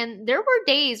together, and there were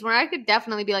days where I could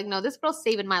definitely be like, no, this girl's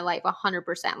saving my life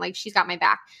 100%. Like, she's got my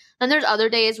back. And there's other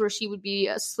days where she would be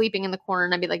sleeping in the corner,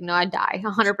 and I'd be like, no, I'd die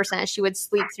 100%. She would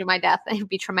sleep through my death. It would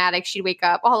be traumatic. She'd wake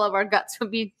up. All of our guts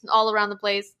would be all around the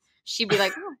place. She'd be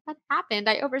like, oh, what happened?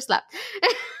 I overslept.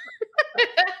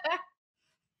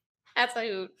 That's a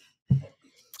hoot.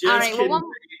 All right. Well,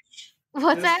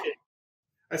 what's that? Kidding.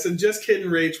 I said, just kidding,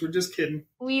 Rach. We're just kidding.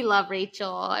 We love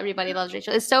Rachel. Everybody loves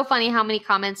Rachel. It's so funny how many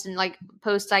comments and like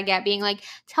posts I get being like,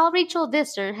 tell Rachel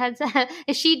this, or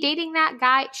is she dating that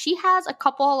guy? She has a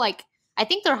couple, like, I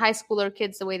think they're high schooler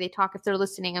kids the way they talk. If they're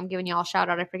listening, I'm giving you all a shout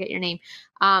out. I forget your name.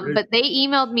 But they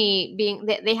emailed me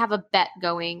they have a bet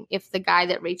going if the guy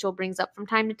that Rachel brings up from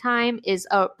time to time is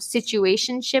a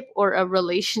situationship or a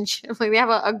relationship. Like, they have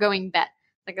a going bet.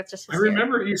 Like, it's just hysterical. I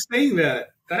remember you saying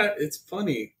that. It's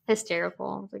funny. Hysterical.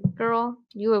 I was like, girl,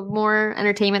 you have more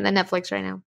entertainment than Netflix right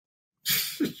now.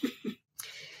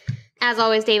 As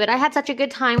always, David, I had such a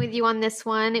good time with you on this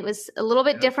one. It was a little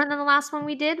bit different than the last one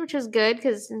we did, which was good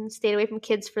because I stayed away from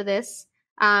kids for this.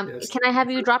 Yes. Can I have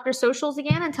you drop your socials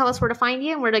again and tell us where to find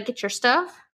you and where to get your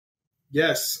stuff?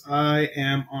 Yes, I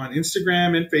am on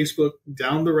Instagram and Facebook,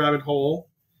 Down the Rabbit Hole.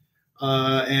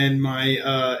 And my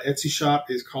Etsy shop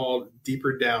is called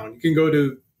Deeper Down. You can go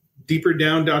to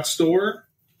deeperdown.store.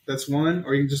 That's one.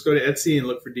 Or you can just go to Etsy and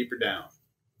look for Deeper Down.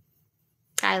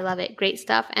 I love it. Great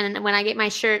stuff. And when I get my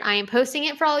shirt, I am posting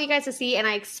it for all you guys to see, and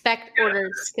I expect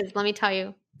orders because let me tell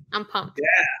you, I'm pumped.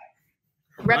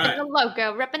 Yeah. Repping the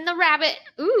logo, repping the rabbit.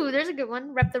 Ooh, there's a good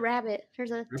one. Rep the rabbit.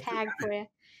 There's a tag for you.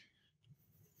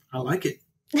 I like it.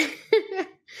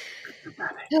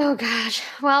 Oh, gosh.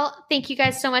 Well, thank you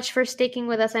guys so much for sticking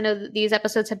with us. I know that these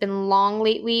episodes have been long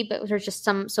lately, but there's just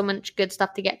so much good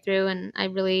stuff to get through, and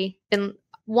I've really been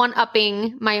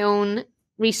one-upping my own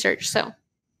research. So,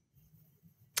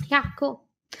 yeah, cool.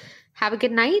 Have a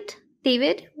good night,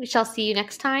 David. We shall see you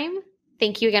next time.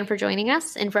 Thank you again for joining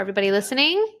us, and for everybody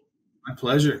listening. My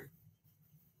pleasure.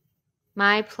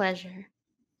 My pleasure.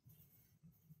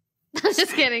 I'm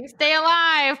just kidding. Stay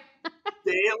alive.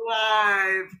 Stay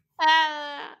alive.